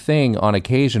interesting thing on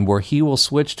occasion where he will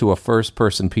switch to a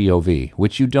first-person POV,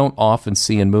 which you don't often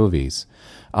see in movies.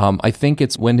 I think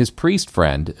it's when his priest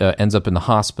friend ends up in the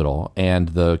hospital and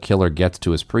the killer gets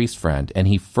to his priest friend and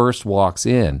he first walks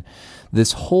in.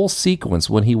 This whole sequence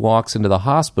when he walks into the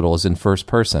hospital is in first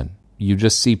person. You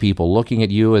just see people looking at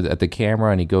you at the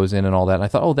camera and he goes in and all that. And I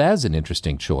thought, that is an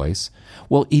interesting choice.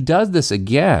 Well, he does this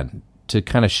again to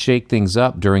kind of shake things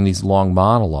up during these long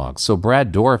monologues. So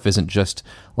Brad Dourif isn't just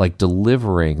like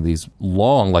delivering these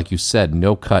long, like you said,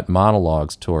 no-cut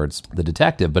monologues towards the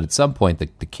detective, but at some point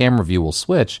the camera view will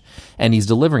switch and he's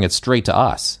delivering it straight to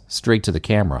us, straight to the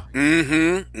camera.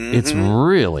 It's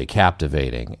really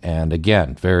captivating. And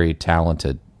again, very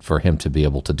talented for him to be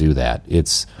able to do that.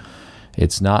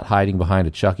 It's not hiding behind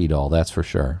a Chucky doll, that's for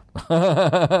sure.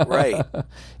 Right.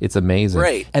 It's amazing.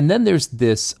 Right. And then there's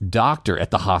this doctor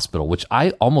at the hospital, which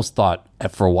I almost thought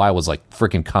for a while was like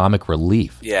freaking comic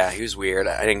relief. Yeah, he was weird.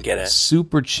 I didn't get it.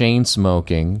 Super chain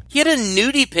smoking. He had a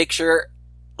nudie picture,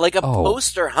 like a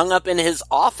poster hung up in his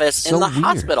office in the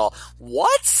hospital.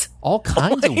 What? All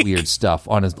kinds of weird stuff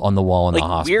on the wall in the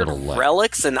hospital. Weird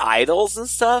relics and idols and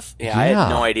stuff. Yeah, I had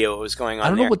no idea what was going on. I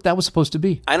don't know what that was supposed to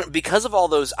be. Because of all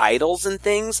those idols and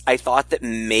things, I thought that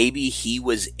maybe he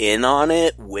was in on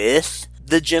it with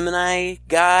the Gemini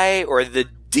guy or the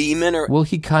demon. Well,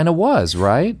 he kind of was,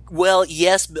 right? Well,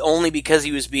 yes, but only because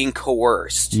he was being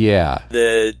coerced. Yeah.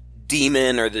 The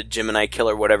demon or the Gemini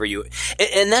killer, whatever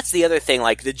and that's the other thing,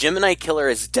 like the Gemini killer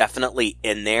is definitely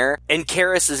in there and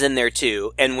Karras is in there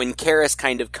too, and when Karras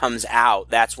kind of comes out,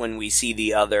 that's when we see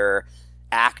the other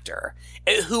actor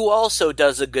who also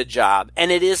does a good job,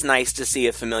 and it is nice to see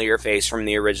a familiar face from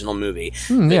the original movie.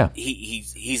 Yeah.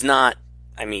 He's not,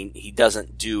 I mean, he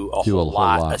doesn't do a Do a whole whole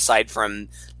lot lot. aside from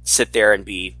sit there and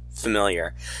be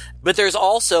familiar. But there's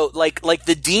also like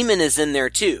the demon is in there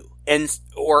too.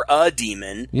 Or a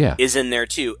demon is in there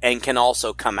too and can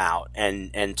also come out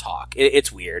and talk.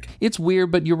 It's weird. It's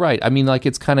weird, but you're right. I mean, like,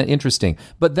 it's kind of interesting.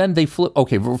 But then they flip.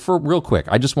 Okay, for real quick,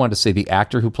 I just wanted to say the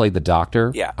actor who played the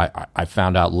doctor, I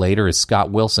found out later, is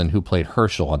Scott Wilson, who played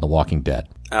Herschel on The Walking Dead.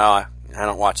 Oh, I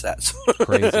don't watch that. So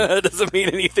Crazy. It doesn't mean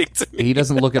anything to me. He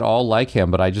doesn't look at all like him,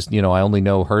 but I just, I only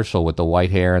know Herschel with the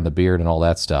white hair and the beard and all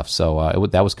that stuff. So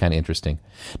that was kind of interesting.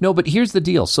 No, but here's the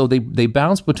deal. So they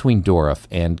bounce between Dorff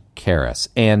and Karras.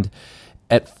 And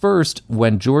at first,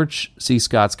 when George C.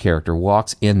 Scott's character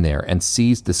walks in there and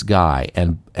sees this guy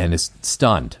and is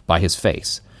stunned by his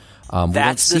face.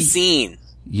 That's the scene.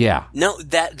 Yeah. No,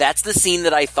 that's the scene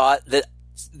that I thought that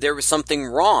there was something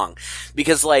wrong.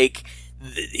 Because, like,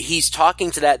 he's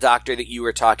talking to that doctor that you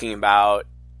were talking about,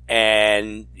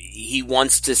 and he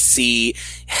wants to see.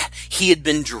 He had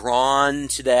been drawn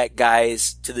to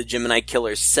to the Gemini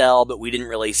killer's cell, but we didn't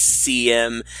really see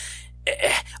him.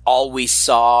 All we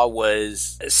saw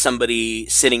was somebody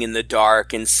sitting in the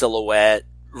dark in silhouette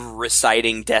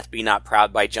reciting Death Be Not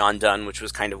Proud by John Donne, which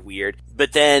was kind of weird.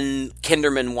 But then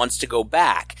Kinderman wants to go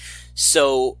back.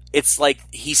 So it's like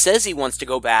he says he wants to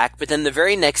go back, but then the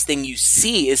very next thing you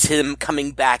see is him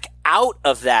coming back out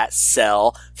of that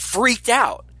cell, freaked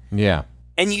out. Yeah.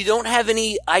 And you don't have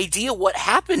any idea what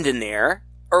happened in there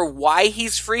or why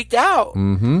he's freaked out.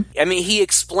 Mm-hmm. I mean, he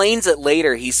explains it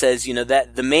later. He says,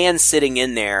 that the man sitting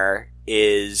in there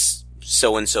is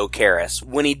so-and-so Karras.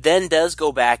 When he then does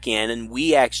go back in and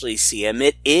we actually see him,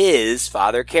 it is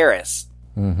Father Karras.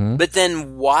 Mm-hmm. But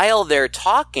then while they're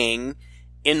talking,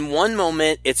 in one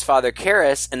moment it's Father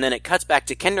Karras, and then it cuts back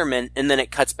to Kinderman, and then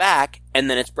it cuts back, and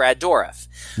then it's Brad Dourif.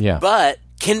 Yeah. But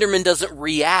Kinderman doesn't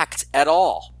react at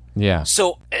all. Yeah.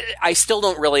 So I still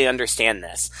don't really understand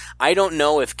this. I don't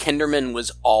know if Kinderman was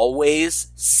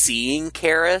always seeing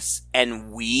Karras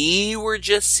and we were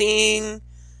just seeing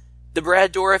the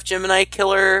Brad Dourif Gemini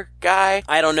killer guy.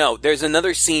 I don't know. There's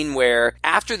another scene where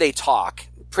after they talk,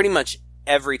 pretty much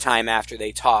every time after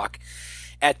they talk,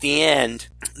 at the end,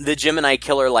 the Gemini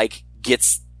killer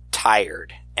gets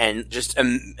tired and just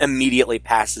immediately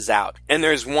passes out. And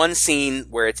there's one scene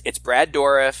where it's Brad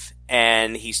Dourif,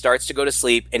 and he starts to go to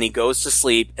sleep, and he goes to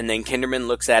sleep, and then Kinderman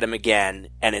looks at him again,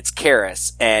 and it's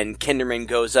Karras. And Kinderman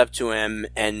goes up to him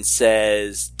and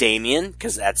says, Damien,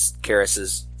 because that's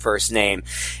Karras's first name.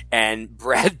 And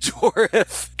Brad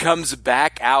Dourif comes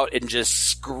back out and just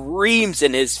screams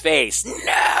in his face,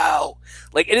 no!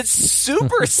 And it's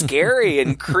super scary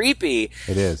and creepy.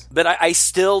 It is. But I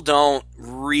still don't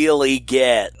really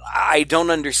get. I don't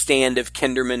understand if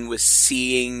Kinderman was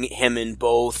seeing him in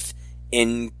both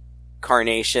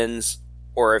incarnations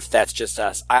or if that's just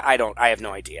us. I have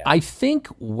no idea. I think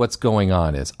what's going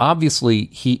on is obviously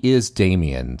he is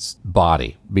Damien's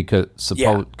body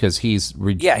because he's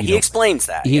he explains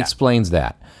that. He explains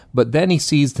that. But then he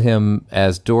sees him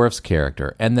as Dourif's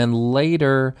character, and then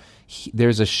later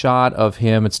there's a shot of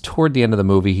him. It's toward the end of the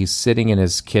movie. He's sitting in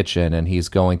his kitchen and he's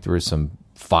going through some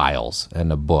files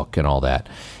and a book and all that.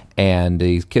 And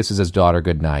he kisses his daughter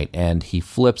goodnight, and he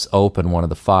flips open one of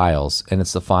the files, and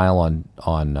it's the file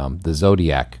on the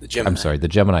Zodiac. The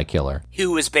Gemini killer.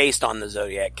 Who was based on the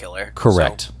Zodiac killer.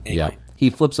 Correct. So, anyway. Yeah. He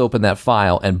flips open that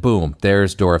file, and boom,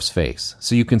 there's Dourif's face.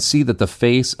 So you can see that the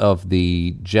face of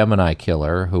the Gemini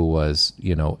killer who was,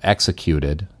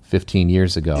 executed 15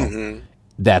 years ago,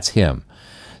 that's him.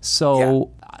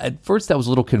 So at first that was a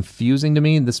little confusing to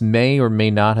me. This may or may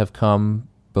not have come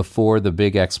before the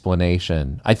big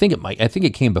explanation. I think it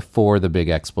came before the big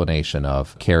explanation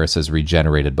of Karras's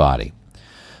regenerated body.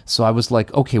 So I was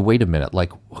like, okay, wait a minute.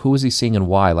 Who is he seeing and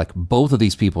why? Both of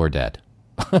these people are dead.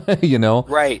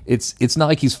 Right. It's not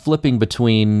like he's flipping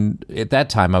between. At that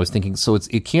time I was thinking, so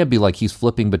it can't be like he's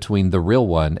flipping between the real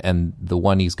one and the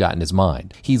one he's got in his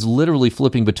mind. He's literally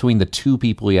flipping between the two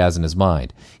people he has in his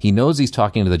mind. He knows he's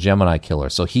talking to the Gemini killer,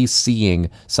 so he's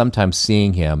sometimes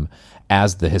seeing him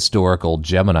as the historical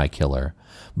Gemini killer,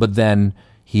 but then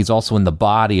he's also in the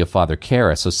body of Father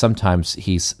Karras, so sometimes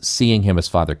he's seeing him as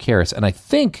Father Karras. And I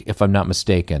think, if I'm not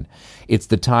mistaken, it's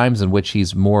the times in which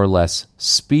he's more or less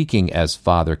speaking as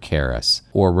Father Karras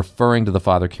or referring to the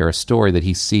Father Karras story that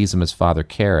he sees him as Father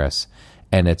Karras,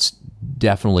 and it's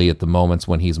definitely at the moments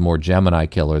when he's more Gemini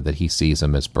killer that he sees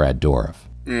him as Brad Dourif.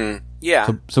 Yeah.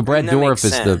 So Brad Dourif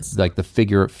is the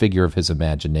figure of his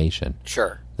imagination.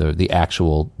 Sure. The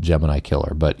actual Gemini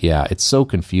killer. But yeah, it's so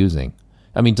confusing.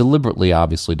 I mean, deliberately,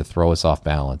 obviously, to throw us off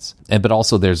balance. But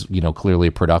also there's, clearly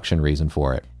a production reason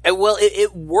for it. Well,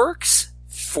 it works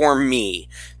for me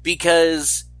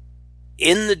because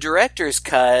in the director's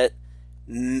cut,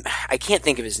 I can't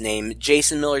think of his name.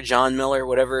 Jason Miller, John Miller,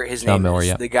 whatever his name Miller, is.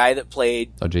 yeah. The guy that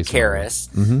played Karras.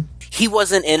 Mm-hmm. He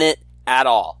wasn't in it at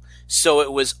all. So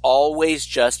it was always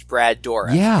just Brad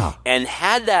Dourif. Yeah. And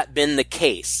had that been the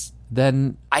case,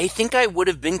 then I think I would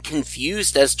have been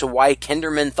confused as to why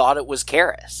Kinderman thought it was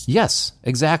Karras. yes,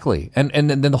 exactly. And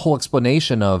then the whole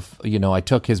explanation of, I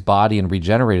took his body and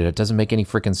regenerated it doesn't make any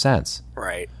freaking sense.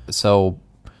 Right. So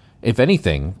if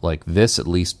anything, like this at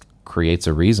least creates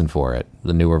a reason for it,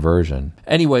 the newer version.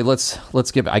 Anyway, let's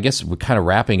give, I guess we're kind of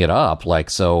wrapping it up. Like,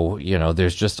 so,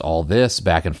 there's just all this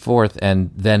back and forth.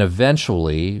 And then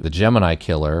eventually the Gemini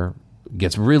killer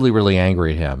gets really, really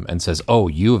angry at him and says, oh,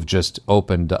 you have just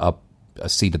opened up a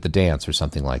seat at the dance or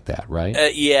something like that,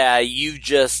 right? Yeah, you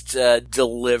just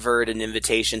delivered an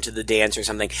invitation to the dance or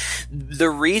something. The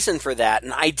reason for that,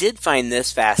 and I did find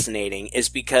this fascinating, is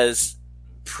because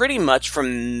pretty much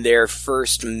from their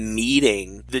first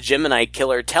meeting, the Gemini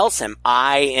killer tells him,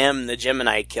 I am the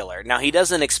Gemini killer. Now, he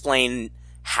doesn't explain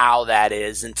how that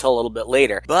is until a little bit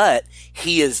later, but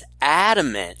he is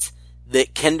adamant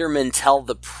that Kinderman tell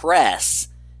the press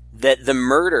that the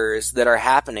murders that are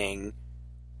happening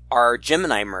are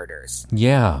Gemini murders.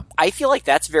 Yeah. I feel like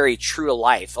that's very true to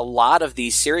life. A lot of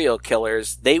these serial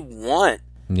killers, they want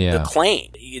the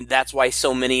claim. That's why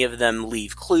so many of them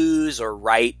leave clues or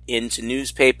write into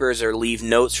newspapers or leave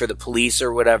notes for the police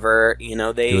or whatever.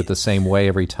 They do it the same way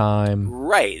every time.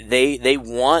 Right. They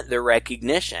want the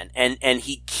recognition. And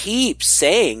he keeps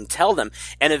saying, tell them.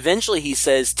 And eventually he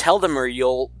says, tell them or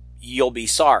you'll be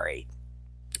sorry.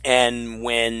 And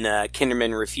when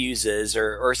Kinderman refuses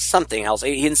or something else,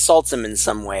 he insults him in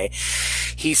some way.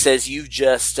 He says, you've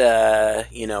just,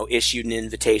 issued an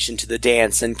invitation to the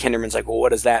dance. And Kinderman's like, well, what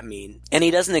does that mean? And he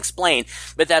doesn't explain.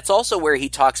 But that's also where he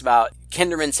talks about,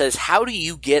 Kinderman says, how do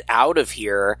you get out of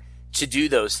here to do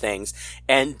those things?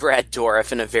 And Brad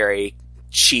Dourif, in a very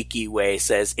cheeky way,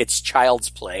 says, it's child's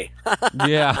play.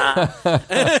 Yeah.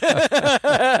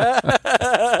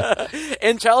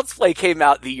 And Child's Play came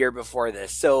out the year before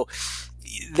this, so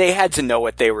they had to know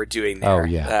what they were doing there. Oh,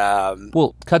 yeah.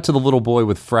 Well, cut to the little boy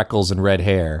with freckles and red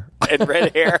hair. And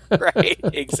red hair, right?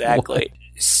 Exactly.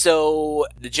 So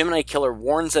the Gemini killer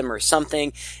warns them or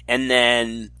something, and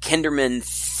then Kinderman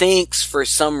thinks for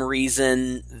some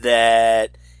reason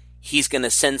that he's going to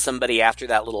send somebody after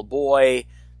that little boy,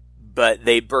 but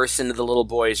they burst into the little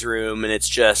boy's room, and it's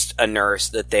just a nurse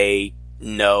that they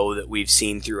know that we've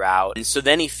seen throughout. And so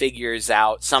then he figures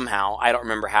out somehow, I don't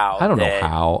remember how. I don't know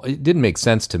how. It didn't make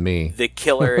sense to me. The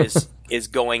killer is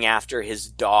going after his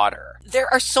daughter.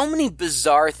 There are so many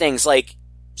bizarre things,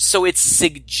 so it's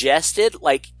suggested,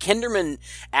 Kinderman,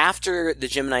 after the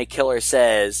Gemini killer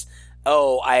says,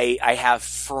 oh, I have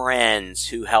friends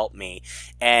who help me.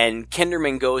 And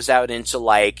Kinderman goes out into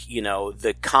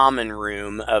the common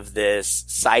room of this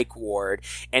psych ward,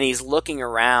 and he's looking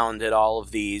around at all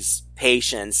of these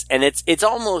patients, and it's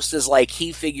almost as like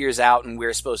he figures out and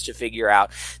we're supposed to figure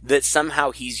out that somehow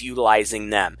he's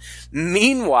utilizing them.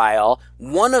 Meanwhile,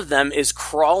 one of them is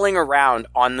crawling around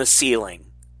on the ceiling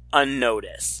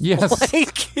unnoticed. Yes.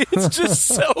 It's just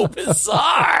so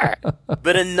bizarre.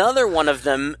 But another one of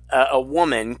them, a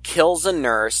woman, kills a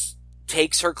nurse,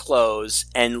 takes her clothes,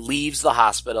 and leaves the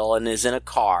hospital and is in a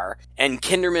car. And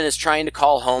Kinderman is trying to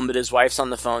call home, but his wife's on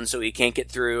the phone, so he can't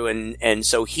get through, and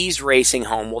so he's racing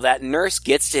home. Well, that nurse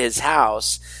gets to his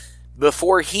house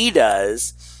before he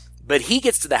does, but he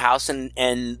gets to the house,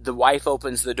 and the wife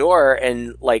opens the door,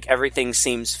 and everything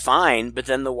seems fine, but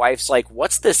then the wife's like,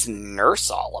 what's this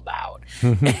nurse all about?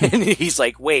 And he's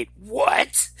like, wait,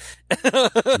 what?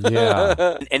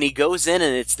 Yeah. And he goes in,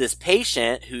 and it's this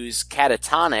patient who's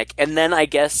catatonic, and then I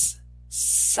guess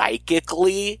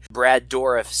psychically, Brad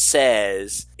Dourif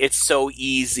says it's so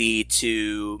easy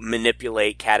to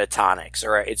manipulate catatonics,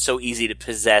 or it's so easy to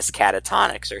possess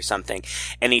catatonics or something.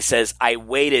 And he says, I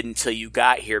waited until you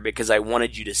got here because I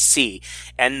wanted you to see.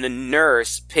 And the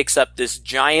nurse picks up this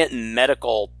giant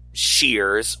medical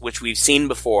shears, which we've seen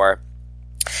before,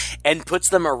 and puts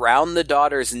them around the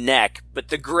daughter's neck, but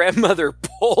the grandmother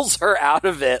pulls her out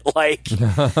of it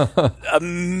a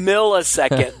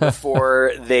millisecond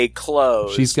before they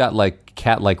close. She's got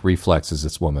cat-like reflexes,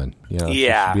 this woman. Yeah, she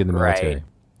should be in the military. Right.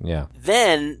 Yeah.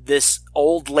 Then this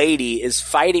old lady is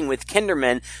fighting with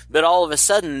Kinderman, but all of a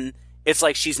sudden it's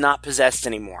like she's not possessed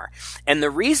anymore. And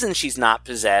the reason she's not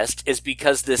possessed is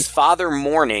because this Father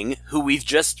Morning, who we've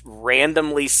just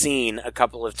randomly seen a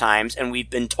couple of times and we've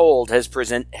been told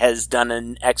has done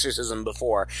an exorcism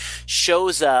before,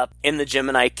 shows up in the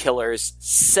Gemini killer's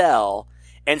cell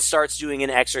and starts doing an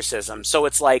exorcism. So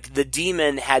it's like the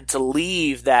demon had to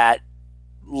leave that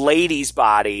lady's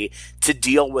body to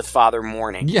deal with Father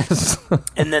Mourning. Yes.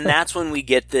 And then that's when we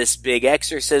get this big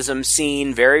exorcism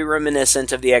scene, very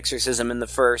reminiscent of the exorcism in the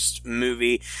first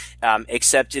movie,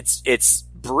 except it's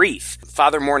brief.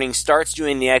 Father Mourning starts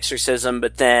doing the exorcism,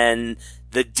 but then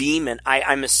the demon,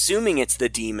 I'm assuming it's the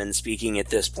demon speaking at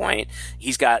this point.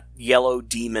 He's got yellow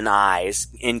demon eyes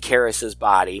in Karras's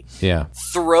body. Yeah.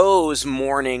 Throws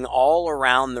Mourning all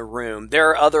around the room. There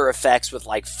are other effects with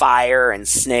like fire and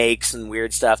snakes and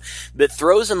weird stuff, but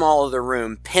throws him all over the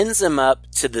room, pins him up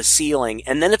to the ceiling,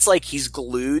 and then it's like he's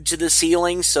glued to the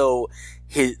ceiling, so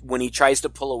when he tries to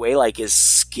pull away, like his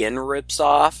skin rips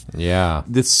off. Yeah.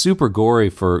 It's super gory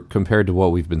compared to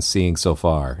what we've been seeing so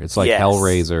far. It's like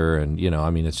Hellraiser and,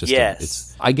 it's just,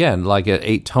 it's again, like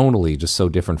tonally just so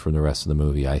different from the rest of the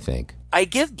movie, I think. I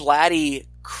give Blatty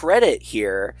credit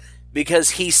here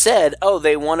because he said, oh,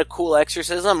 they want a cool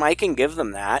exorcism, I can give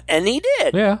them that. And he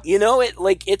did. Yeah.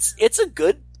 It's a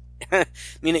good, I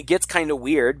mean, it gets kind of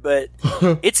weird, but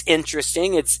it's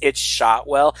interesting. It's shot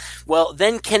well. Well,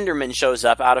 then Kinderman shows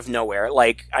up out of nowhere.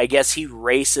 Like, I guess he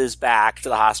races back to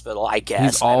the hospital, I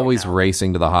guess. He's always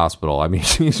racing to the hospital. I mean,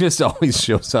 he just always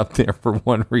shows up there for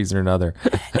one reason or another.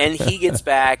 And he gets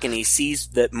back and he sees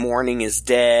that Mourning is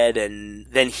dead, and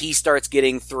then he starts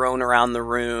getting thrown around the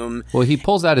room. Well, he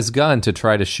pulls out his gun to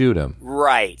try to shoot him.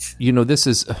 Right. This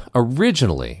is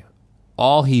originally...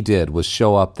 all he did was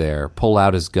show up there, pull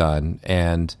out his gun,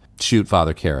 and shoot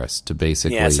Father Karras to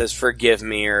basically... Yeah, it says, forgive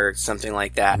me, or something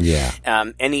like that. Yeah.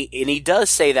 And he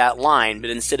does say that line, but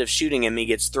instead of shooting him, he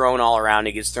gets thrown all around,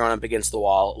 he gets thrown up against the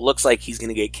wall. It looks like he's going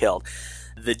to get killed.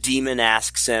 The demon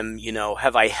asks him,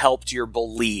 have I helped your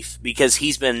belief? Because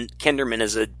Kinderman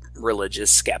is a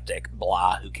religious skeptic.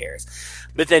 Blah, who cares?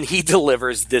 But then he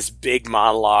delivers this big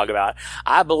monologue about,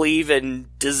 I believe in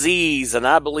disease, and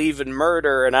I believe in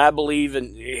murder, and I believe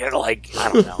in, I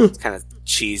don't know, it's kind of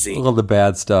cheesy. All the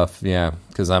bad stuff, yeah,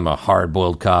 because I'm a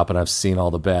hard-boiled cop, and I've seen all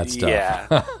the bad stuff.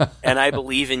 Yeah, and I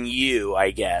believe in you,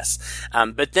 I guess.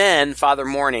 But then Father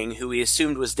Mourning, who we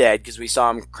assumed was dead because we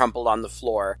saw him crumpled on the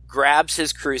floor, grabs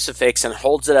his crucifix and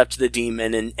holds it up to the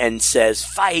demon and says,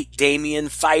 fight, Damien,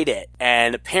 fight it.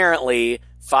 And apparently...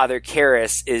 Father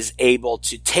Karras is able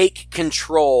to take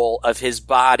control of his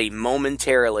body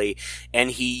momentarily, and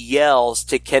he yells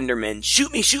to Kinderman,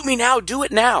 shoot me now, do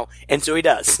it now. And so he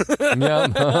does.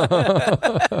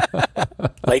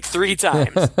 Like 3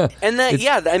 times. And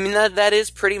that is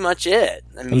pretty much it.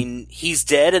 I mean, he's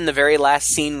dead, and the very last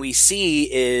scene we see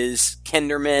is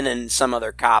Kinderman and some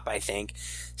other cop, I think,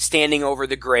 standing over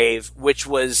the grave, which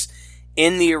was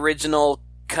in the original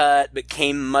cut, but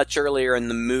came much earlier in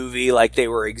the movie, like they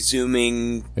were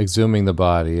exhuming the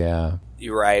body, yeah.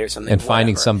 You're right, or something. And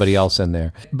finding somebody else in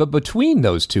there. But between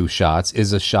those 2 shots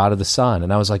is a shot of the sun.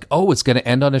 And I was like, oh, it's going to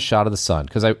end on a shot of the sun.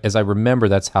 Because as I remember,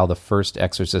 that's how the first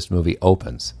Exorcist movie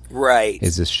opens. Right.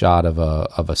 Is this shot of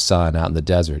a sun out in the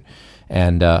desert.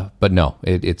 And but no,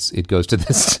 it goes to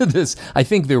this. I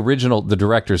think the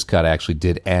director's cut actually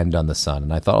did end on the sun.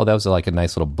 And I thought, that was like a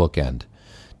nice little bookend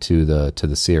to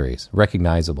the series.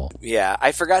 Recognizable. Yeah,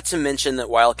 I forgot to mention that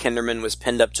while Kinderman was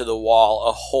pinned up to the wall,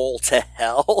 a hole to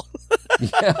hell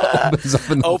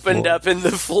opened up in the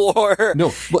floor.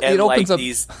 No, well, it opens up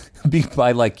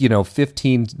by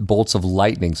 15 bolts of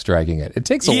lightning striking it. It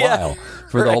takes a while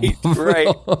for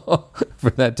for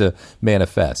that to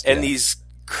manifest. And these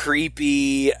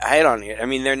creepy, I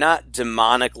mean, they're not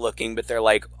demonic looking, but they're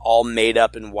like all made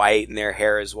up in white and their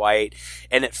hair is white.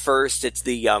 And at first it's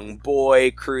the young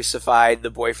boy crucified, the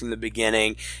boy from the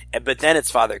beginning, but then it's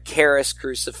Father Karras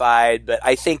crucified, but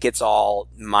I think it's all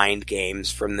mind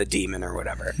games from the demon or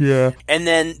whatever. Yeah. And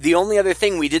then the only other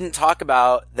thing we didn't talk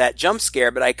about, that jump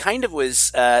scare, but I kind of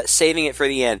was saving it for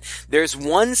the end. There's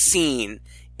one scene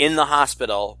in the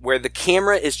hospital where the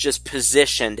camera is just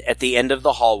positioned at the end of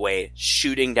the hallway,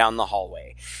 shooting down the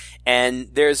hallway. And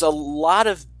there's a lot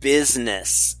of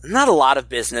business, not a lot of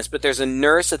business, but there's a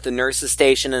nurse at the nurse's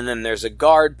station, and then there's a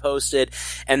guard posted,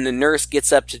 and the nurse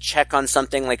gets up to check on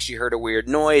something, like she heard a weird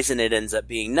noise, and it ends up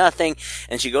being nothing,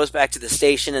 and she goes back to the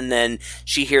station, and then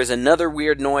she hears another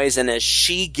weird noise, and as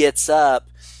she gets up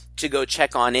to go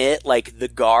check on it, like the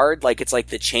guard, like it's like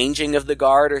the changing of the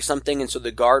guard or something, and so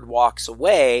the guard walks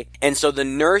away, and so the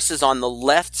nurse is on the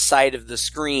left side of the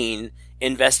screen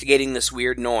investigating this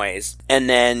weird noise, and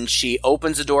then she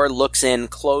opens the door, looks in,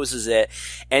 closes it,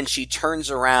 and she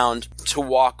turns around to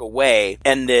walk away,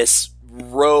 and this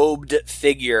robed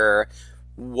figure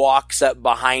walks up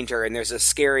behind her, and there's a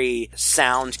scary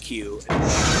sound cue.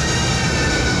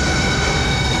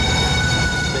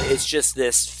 It's just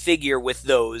this figure with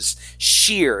those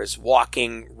shears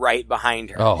walking right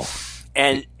behind her. Oh.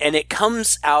 And it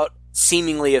comes out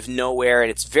seemingly of nowhere, and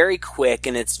it's very quick,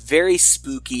 and it's very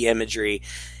spooky imagery.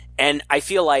 And I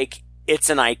feel like it's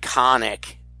an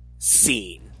iconic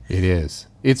scene. It is.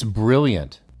 It's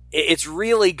brilliant. It's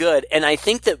really good. And I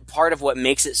think that part of what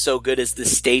makes it so good is the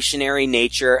stationary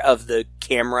nature of the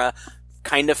camera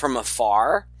kind of from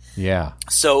afar. Yeah.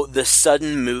 So the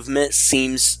sudden movement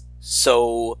seems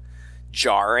so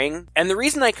jarring. And the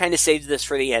reason I kind of saved this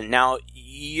for the end, now,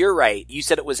 you're right. You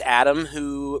said it was Adam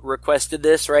who requested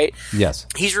this, right? Yes.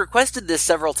 He's requested this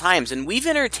several times, and we've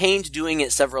entertained doing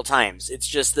it several times. It's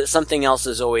just that something else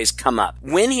has always come up.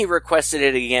 When he requested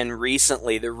it again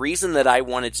recently, the reason that I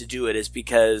wanted to do it is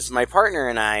because my partner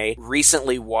and I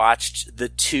recently watched the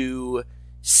 2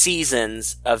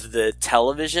 seasons of the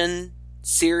television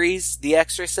series, The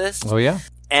Exorcist. Oh, yeah?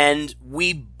 And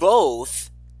we both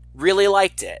really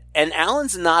liked it. And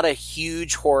Alan's not a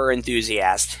huge horror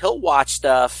enthusiast. He'll watch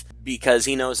stuff because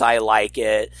he knows I like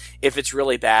it. If it's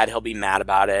really bad, he'll be mad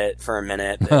about it for a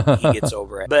minute, but he gets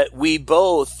over it. But we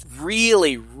both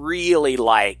really, really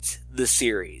liked the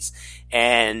series.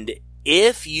 And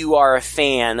if you are a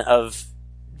fan of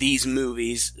these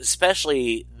movies,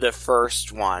 especially the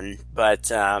first one, but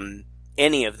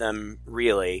any of them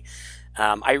really,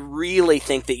 I really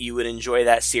think that you would enjoy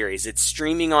that series. It's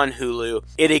streaming on Hulu.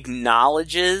 It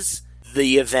acknowledges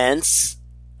the events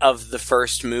of the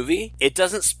first movie. It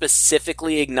doesn't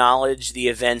specifically acknowledge the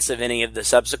events of any of the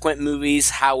subsequent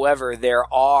movies. However,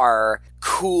 there are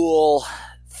cool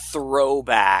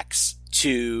throwbacks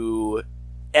to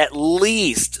at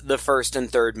least the first and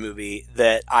third movie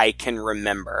that I can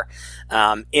remember.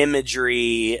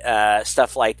 Imagery,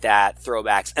 stuff like that,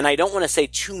 throwbacks. And I don't want to say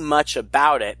too much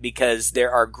about it because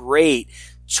there are great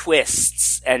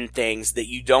twists and things that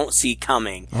you don't see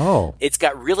coming. Oh. It's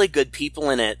got really good people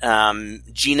in it.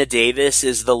 Gina Davis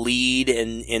is the lead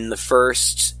in the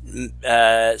first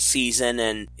season,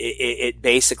 and it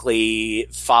basically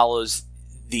follows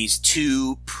these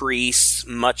 2 priests,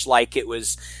 much like it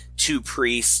was 2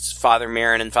 priests, Father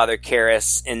Marin and Father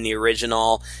Karras in the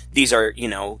original. These are,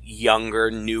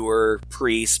 younger, newer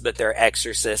priests, but they're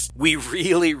exorcists. We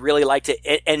really, really liked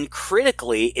it. And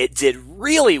critically, it did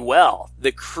really well.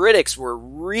 The critics were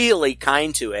really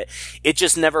kind to it. It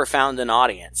just never found an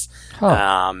audience.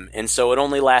 Huh. And so it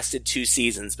only lasted 2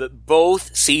 seasons, but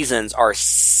both seasons are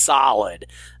solid.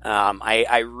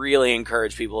 I really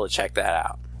encourage people to check that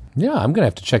out. Yeah, I'm going to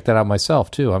have to check that out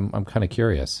myself, too. I'm kind of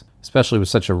curious, especially with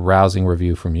such a rousing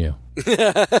review from you.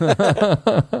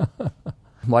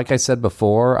 Like I said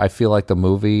before, I feel like the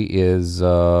movie is,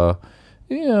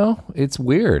 it's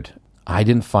weird. I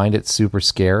didn't find it super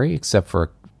scary, except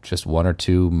for just 1 or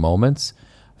 2 moments.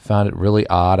 I found it really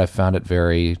odd. I found it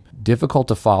very difficult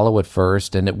to follow at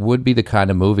first, and it would be the kind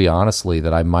of movie, honestly,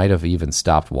 that I might have even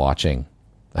stopped watching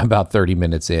about 30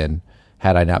 minutes in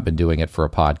had I not been doing it for a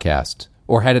podcast.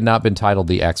 Or had it not been titled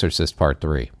The Exorcist Part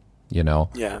 3,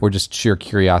 Yeah. Where just sheer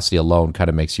curiosity alone kind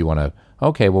of makes you want to,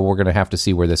 okay, well, we're going to have to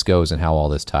see where this goes and how all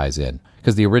this ties in.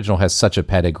 Because the original has such a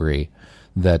pedigree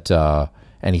that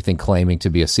anything claiming to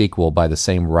be a sequel by the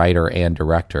same writer and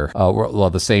director,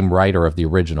 the same writer of the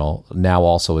original, now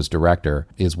also as director,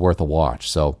 is worth a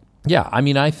watch. So, yeah, I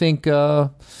mean, I think,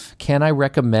 can I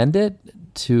recommend it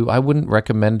I wouldn't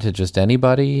recommend it to just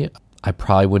anybody. I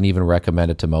probably wouldn't even recommend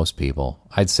it to most people.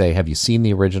 I'd say, have you seen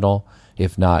the original?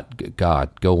 If not,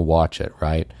 God, go watch it,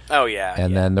 right? Oh, yeah.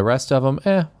 And then the rest of them,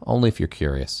 only if you're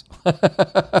curious.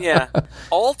 Yeah.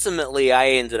 Ultimately, I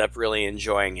ended up really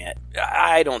enjoying it.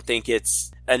 I don't think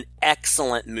it's an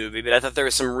excellent movie, but I thought there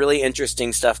was some really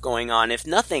interesting stuff going on. If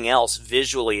nothing else,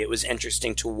 visually, it was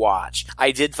interesting to watch.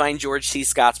 I did find George C.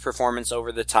 Scott's performance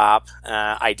over the top.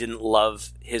 I didn't love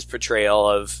his portrayal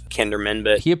of Kinderman,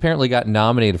 but he apparently got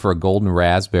nominated for a Golden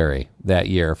Raspberry that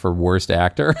year for Worst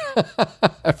Actor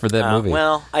for that movie.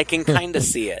 Well, I can kind of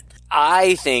see it.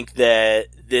 I think that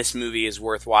this movie is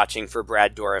worth watching for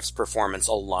Brad Dourif's performance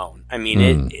alone. I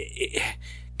mean,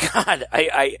 God,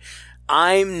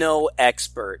 I'm no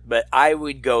expert, but I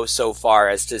would go so far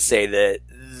as to say that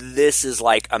this is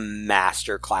like a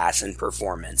masterclass in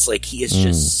performance. Like, he is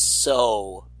just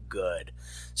so good.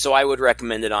 So I would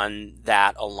recommend it on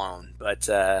that alone. But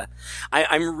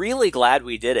I'm really glad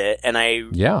we did it, and I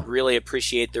really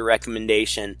appreciate the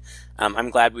recommendation. I'm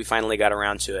glad we finally got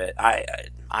around to it.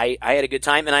 I had a good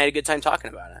time, and I had a good time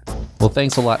talking about it. Well,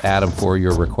 thanks a lot, Adam, for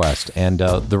your request. And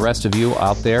the rest of you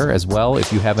out there as well,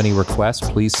 if you have any requests,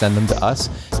 please send them to us.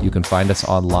 You can find us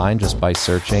online just by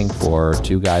searching for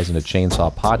Two Guys and a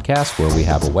Chainsaw Podcast, where we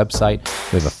have a website,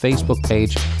 we have a Facebook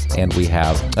page, and we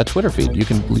have a Twitter feed. You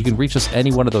can reach us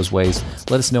any one of those ways.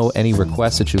 Let us know any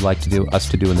requests that you'd like us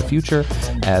to do in the future,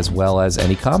 as well as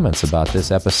any comments about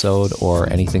this episode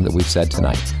or anything that we've said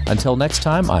tonight. Until next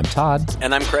time, I'm Todd.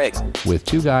 And I'm Craig. With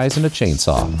Two Guys and a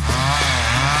Chainsaw.